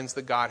minds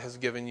that God has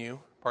given you,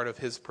 part of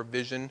his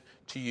provision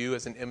to you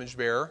as an image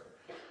bearer,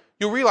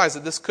 you'll realize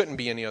that this couldn't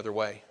be any other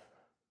way.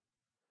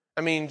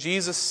 I mean,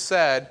 Jesus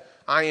said,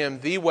 I am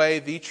the way,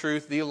 the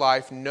truth, the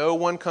life. No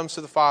one comes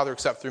to the Father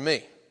except through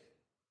me.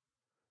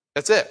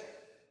 That's it.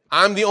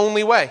 I'm the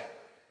only way.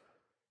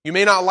 You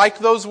may not like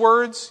those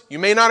words. You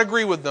may not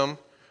agree with them.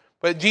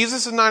 But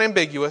Jesus is not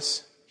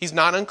ambiguous. He's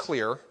not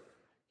unclear.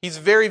 He's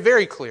very,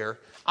 very clear.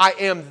 I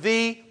am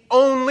the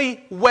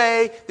only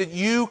way that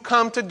you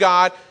come to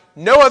God.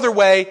 No other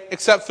way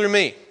except through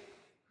me.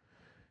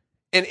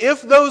 And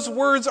if those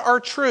words are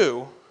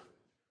true,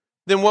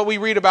 then what we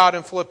read about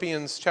in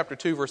Philippians chapter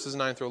 2, verses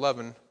 9 through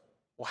 11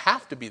 will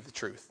have to be the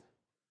truth.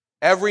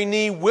 Every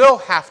knee will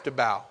have to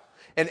bow.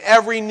 And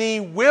every knee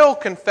will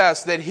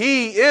confess that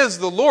he is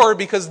the Lord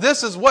because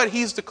this is what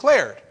he's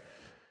declared.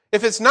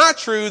 If it's not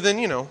true,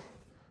 then,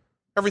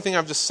 everything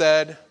I've just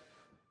said,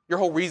 your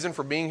whole reason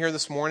for being here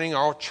this morning,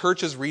 our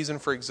church's reason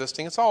for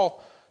existing, it's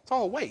all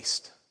a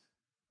waste.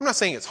 I'm not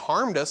saying it's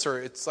harmed us or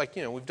it's like,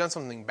 we've done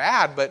something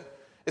bad, but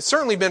it's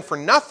certainly been for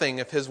nothing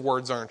if his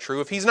words aren't true.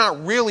 If he's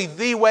not really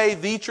the way,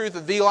 the truth,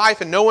 and the life,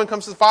 and no one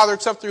comes to the Father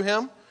except through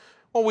him,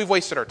 well, we've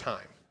wasted our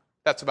time.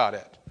 That's about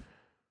it.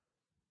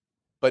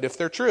 But if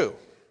they're true,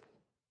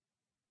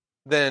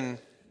 then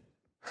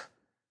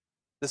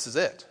this is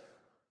it.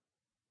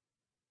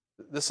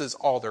 This is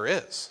all there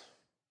is.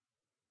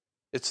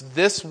 It's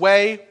this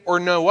way or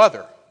no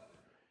other.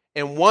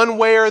 And one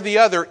way or the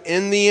other,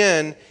 in the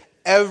end,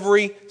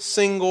 every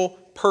single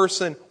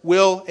person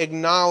will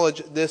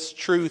acknowledge this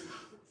truth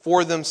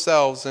for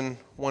themselves in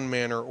one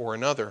manner or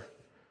another.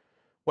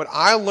 What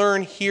I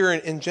learn here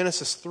in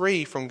Genesis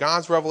 3 from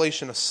God's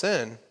revelation of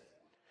sin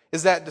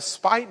is that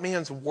despite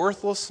man's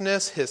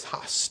worthlessness, his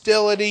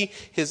hostility,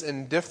 his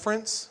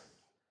indifference,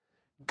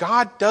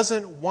 God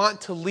doesn't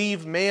want to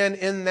leave man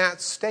in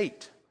that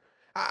state.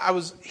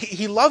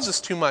 He loves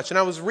us too much. And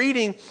I was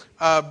reading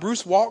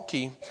Bruce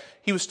Waltke.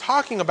 He was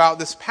talking about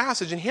this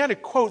passage, and he had a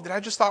quote that I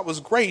just thought was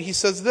great. He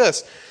says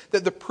this,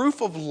 that the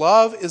proof of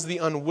love is the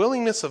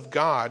unwillingness of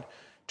God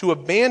to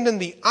abandon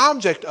the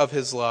object of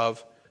his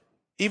love,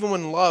 even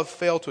when love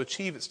failed to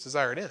achieve its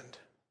desired end.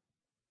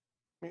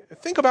 I mean,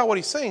 think about what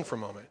he's saying for a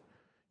moment.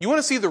 You want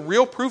to see the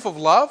real proof of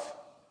love?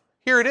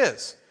 Here it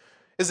is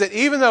that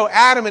even though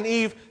Adam and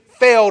Eve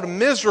failed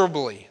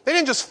miserably, they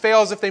didn't just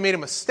fail as if they made a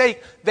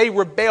mistake, they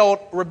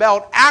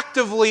rebelled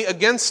actively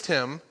against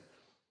him.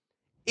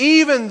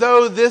 Even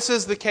though this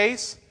is the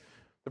case,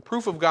 the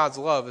proof of God's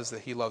love is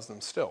that he loves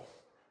them still.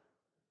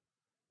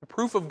 The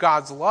proof of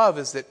God's love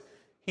is that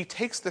he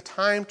takes the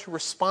time to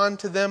respond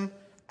to them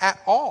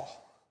at all.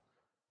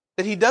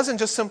 That he doesn't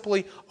just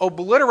simply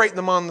obliterate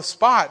them on the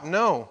spot.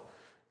 No,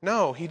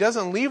 he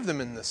doesn't leave them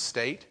in this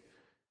state.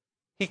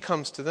 He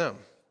comes to them.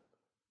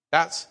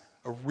 That's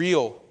a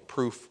real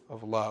proof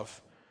of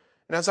love.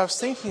 And as I was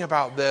thinking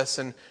about this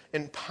and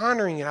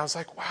pondering it, I was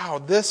like, wow,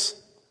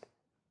 this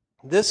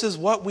is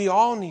what we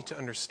all need to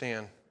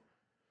understand.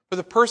 For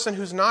the person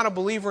who's not a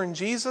believer in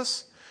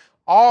Jesus,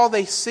 all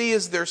they see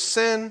is their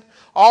sin.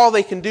 All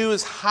they can do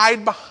is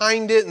hide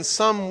behind it in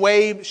some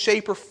way,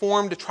 shape, or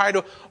form to try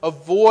to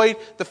avoid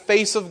the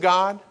face of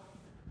God.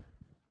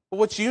 But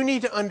what you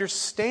need to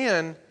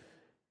understand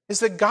is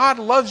that God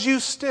loves you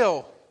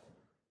still.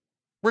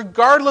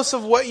 Regardless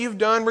of what you've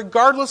done,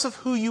 regardless of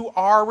who you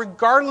are,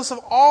 regardless of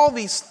all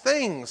these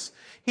things,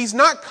 He's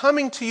not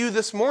coming to you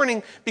this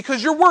morning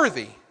because you're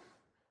worthy.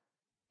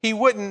 He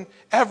wouldn't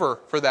ever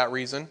for that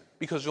reason,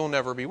 because you'll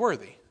never be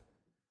worthy.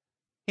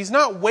 He's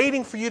not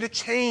waiting for you to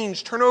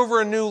change, turn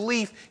over a new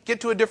leaf, get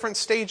to a different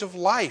stage of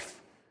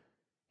life.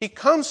 He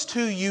comes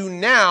to you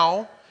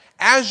now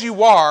as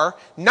you are,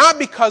 not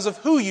because of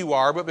who you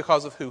are, but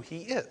because of who He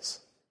is.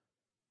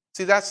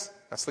 See, that's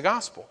the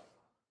gospel.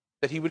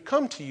 That He would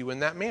come to you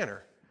in that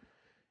manner.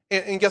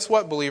 And guess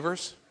what,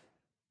 believers?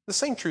 The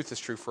same truth is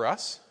true for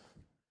us.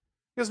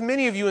 Because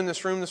many of you in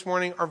this room this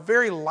morning are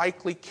very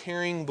likely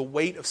carrying the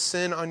weight of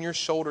sin on your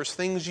shoulders,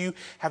 things you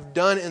have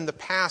done in the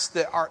past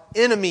that our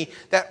enemy,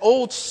 that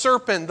old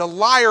serpent, the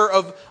liar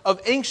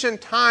of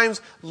ancient times,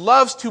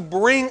 loves to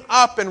bring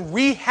up and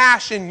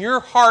rehash in your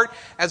heart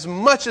as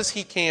much as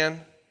he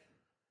can.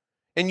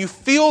 And you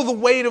feel the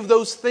weight of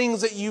those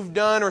things that you've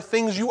done or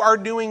things you are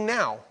doing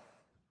now.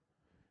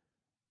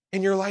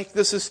 And you're like,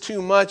 this is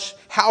too much.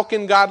 How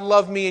can God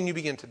love me? And you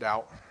begin to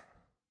doubt.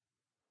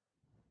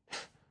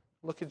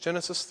 Look at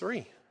Genesis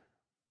 3.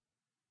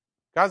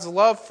 God's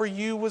love for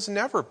you was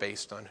never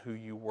based on who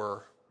you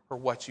were or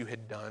what you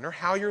had done or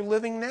how you're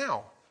living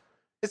now.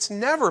 It's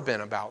never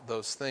been about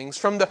those things.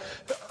 From the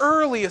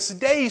earliest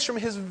days, from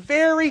His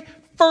very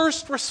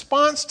first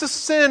response to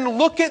sin,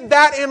 look at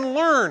that and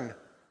learn.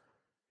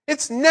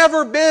 It's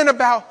never been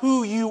about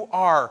who you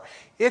are.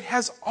 It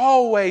has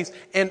always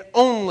and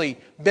only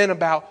been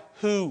about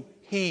who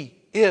He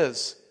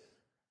is.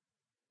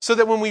 So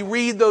that when we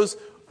read those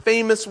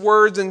famous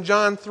words in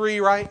John 3,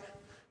 right?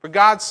 For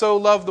God so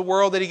loved the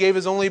world that He gave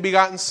His only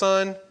begotten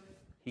Son.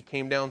 He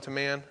came down to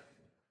man.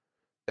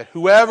 That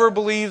whoever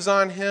believes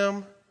on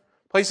Him,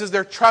 places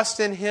their trust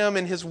in Him,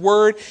 in His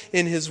Word,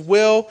 in His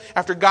will,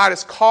 after God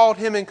has called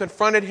him and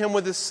confronted him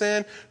with his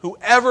sin,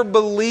 whoever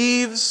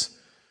believes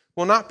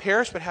will not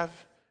perish but have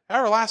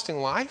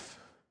everlasting life.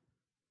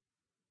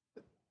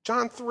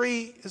 John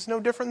 3 is no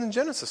different than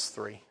Genesis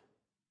 3.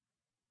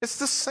 It's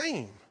the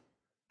same.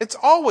 It's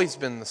always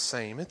been the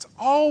same. It's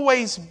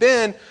always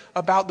been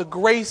about the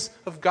grace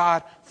of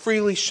God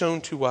freely shown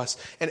to us.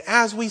 And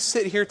as we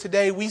sit here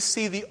today, we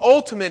see the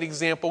ultimate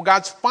example,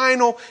 God's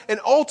final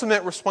and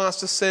ultimate response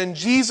to sin,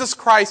 Jesus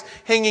Christ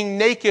hanging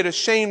naked,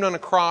 ashamed on a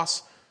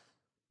cross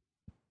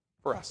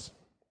for us.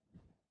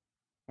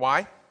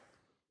 Why?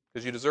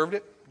 Because you deserved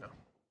it? No.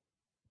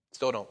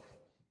 Still don't.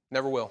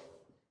 Never will.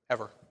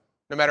 Ever.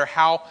 No matter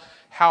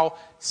how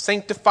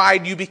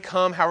sanctified you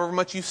become, however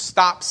much you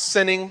stop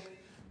sinning,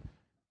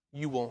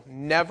 you will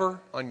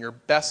never, on your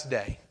best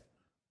day,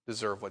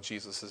 deserve what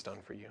Jesus has done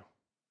for you.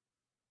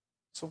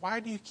 So why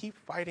do you keep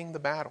fighting the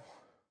battle?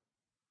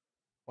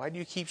 Why do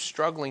you keep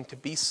struggling to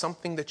be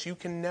something that you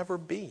can never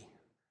be?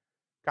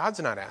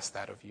 God's not asked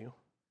that of you.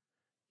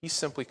 He's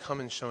simply come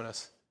and shown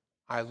us,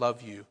 I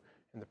love you.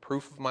 And the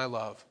proof of my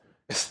love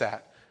is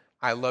that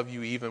I love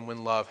you even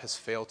when love has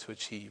failed to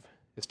achieve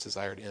its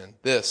desired end.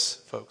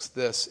 This, folks,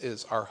 this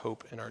is our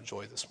hope and our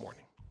joy this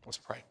morning. Let's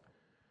pray.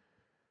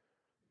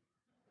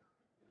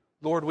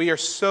 Lord, we are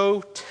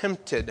so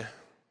tempted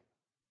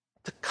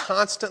to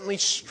constantly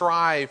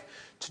strive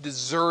to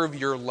deserve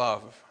your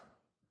love.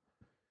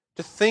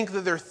 To think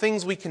that there are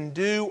things we can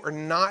do or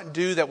not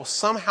do that will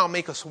somehow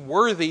make us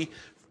worthy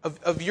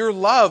of your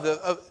love,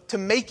 to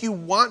make you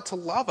want to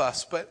love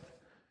us. But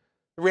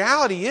the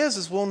reality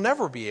is we'll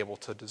never be able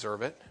to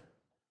deserve it.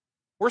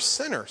 We're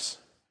sinners.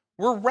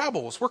 We're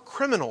rebels. We're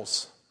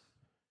criminals.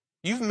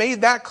 You've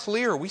made that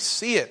clear. We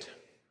see it.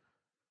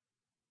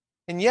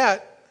 And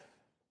yet,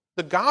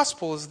 the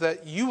gospel is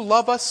that you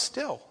love us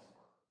still.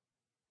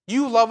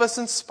 You love us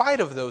in spite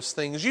of those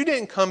things. You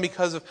didn't come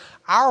because of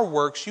our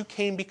works. You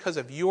came because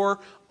of your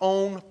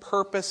own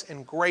purpose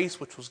and grace,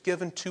 which was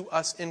given to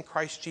us in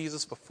Christ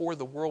Jesus before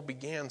the world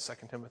began, 2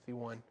 Timothy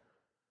 1.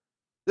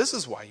 This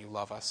is why you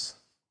love us.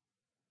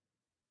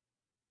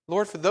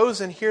 Lord, for those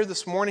in here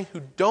this morning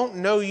who don't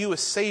know you as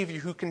Savior,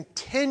 who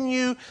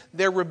continue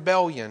their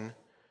rebellion,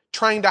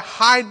 trying to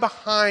hide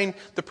behind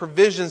the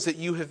provisions that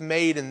you have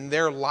made in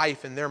their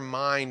life, in their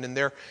mind, in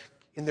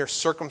their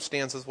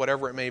circumstances,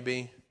 whatever it may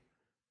be.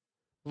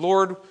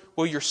 Lord,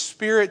 will your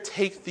Spirit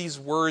take these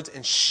words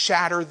and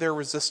shatter their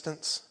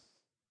resistance?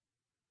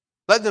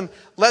 Let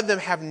them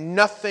have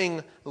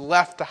nothing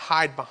left to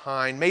hide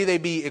behind. May they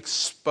be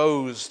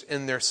exposed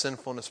in their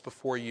sinfulness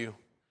before you.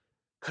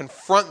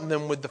 Confront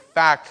them with the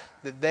fact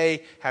that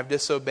they have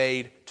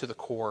disobeyed to the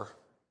core.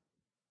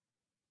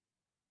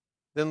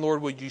 Then,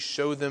 Lord, would you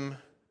show them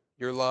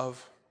your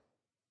love?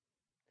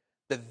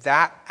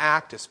 That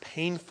act, as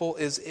painful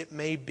as it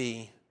may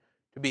be,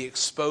 to be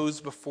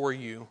exposed before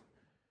you,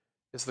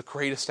 is the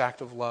greatest act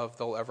of love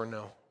they'll ever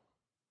know.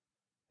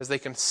 As they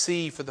can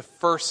see for the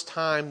first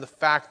time the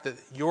fact that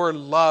your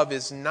love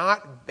is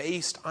not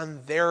based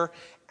on their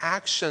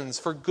actions,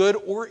 for good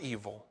or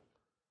evil.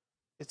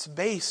 It's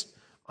based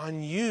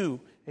on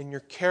you and your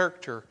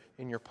character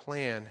and your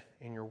plan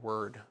and your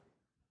word.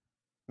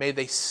 May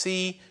they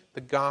see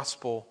the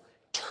gospel,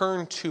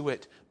 turn to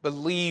it,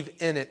 believe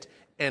in it,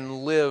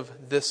 and live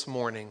this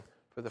morning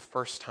for the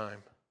first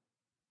time.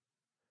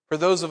 For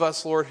those of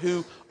us, Lord,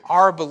 who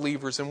are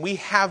believers and we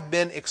have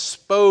been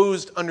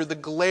exposed under the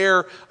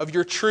glare of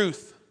your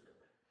truth,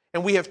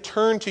 and we have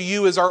turned to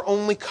you as our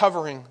only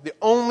covering, the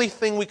only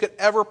thing we could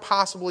ever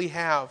possibly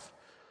have,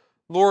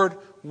 Lord,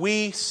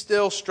 we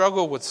still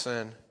struggle with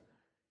sin.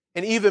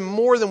 And even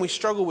more than we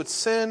struggle with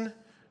sin,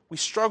 we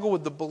struggle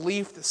with the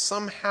belief that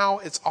somehow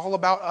it's all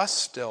about us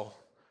still.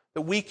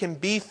 That we can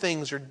be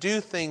things or do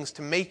things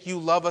to make you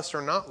love us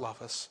or not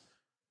love us.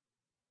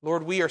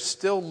 Lord, we are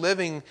still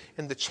living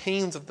in the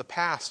chains of the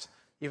past,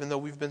 even though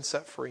we've been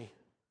set free.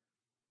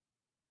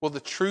 Will the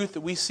truth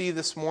that we see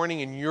this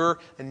morning in your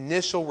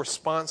initial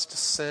response to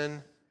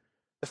sin,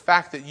 the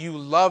fact that you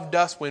loved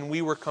us when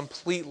we were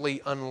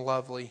completely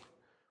unlovely,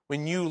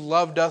 when you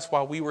loved us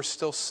while we were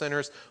still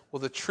sinners, will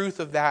the truth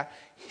of that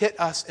hit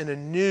us in a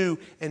new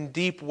and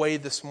deep way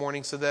this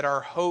morning so that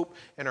our hope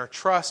and our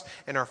trust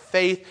and our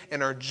faith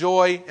and our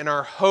joy and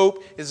our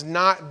hope is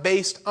not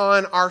based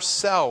on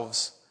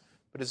ourselves,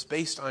 but is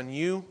based on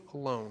you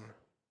alone.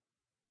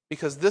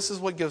 Because this is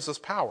what gives us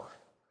power.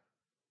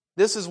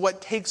 This is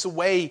what takes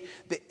away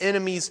the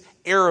enemy's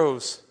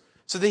arrows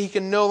so that he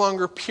can no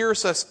longer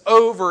pierce us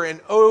over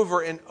and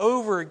over and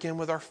over again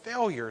with our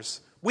failures.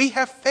 We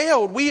have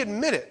failed. We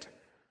admit it.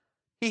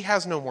 He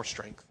has no more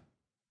strength.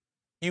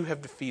 You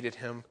have defeated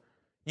him.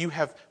 You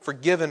have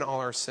forgiven all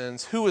our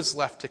sins. Who is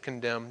left to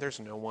condemn? There's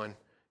no one,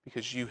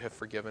 because you have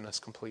forgiven us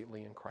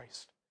completely in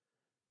Christ.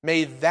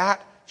 May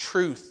that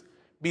truth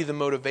be the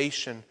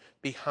motivation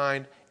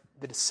behind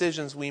the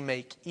decisions we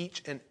make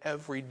each and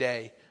every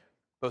day,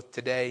 both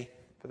today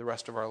and for the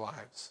rest of our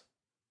lives.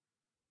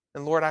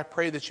 And Lord, I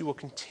pray that you will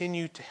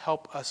continue to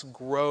help us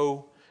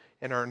grow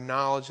in our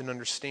knowledge and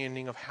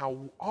understanding of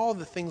how all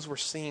the things we're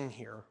seeing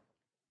here,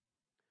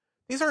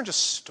 these aren't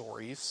just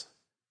stories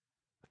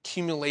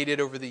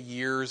accumulated over the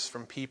years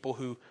from people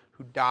who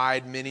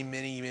died many,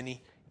 many,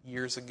 many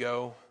years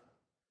ago.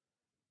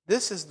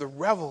 This is the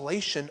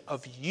revelation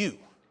of you.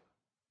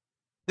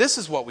 This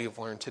is what we've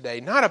learned today.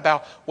 Not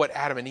about what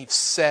Adam and Eve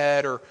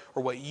said or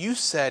what you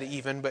said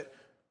even, but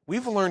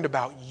we've learned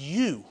about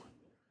you,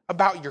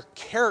 about your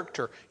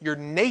character, your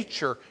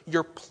nature,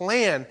 your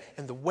plan,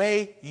 and the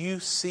way you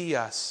see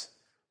us.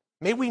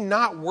 May we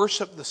not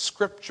worship the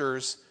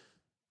Scriptures.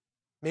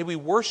 May we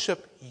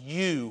worship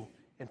you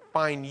and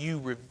find you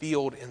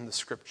revealed in the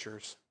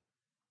Scriptures.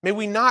 May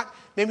we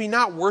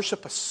not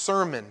worship a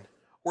sermon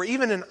or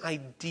even an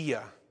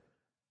idea.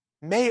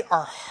 May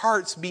our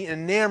hearts be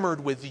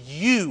enamored with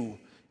you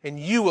and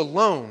you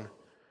alone.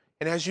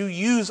 And as you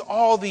use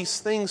all these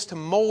things to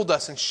mold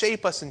us and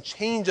shape us and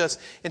change us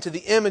into the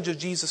image of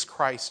Jesus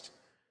Christ,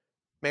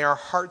 may our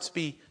hearts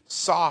be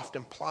soft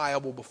and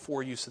pliable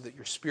before you so that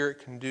your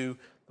Spirit can do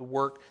the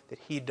work that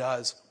he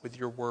does with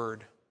your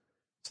word,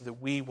 so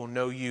that we will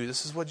know you.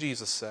 This is what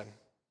Jesus said,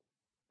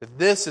 that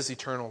this is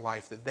eternal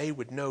life, that they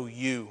would know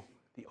you,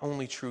 the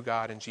only true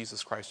God, and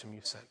Jesus Christ whom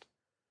you sent.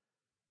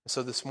 And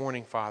so this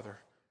morning, Father,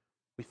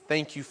 we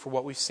thank you for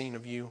what we've seen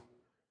of you.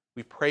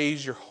 We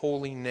praise your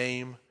holy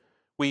name.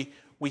 We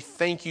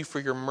thank you for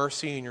your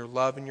mercy and your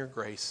love and your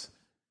grace.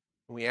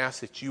 And we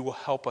ask that you will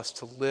help us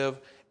to live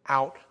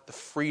out the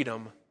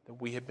freedom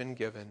that we have been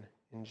given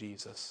in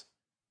Jesus.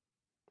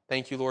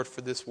 Thank you, Lord,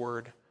 for this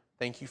word.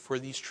 Thank you for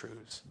these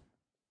truths.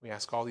 We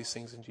ask all these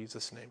things in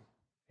Jesus' name.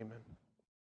 Amen.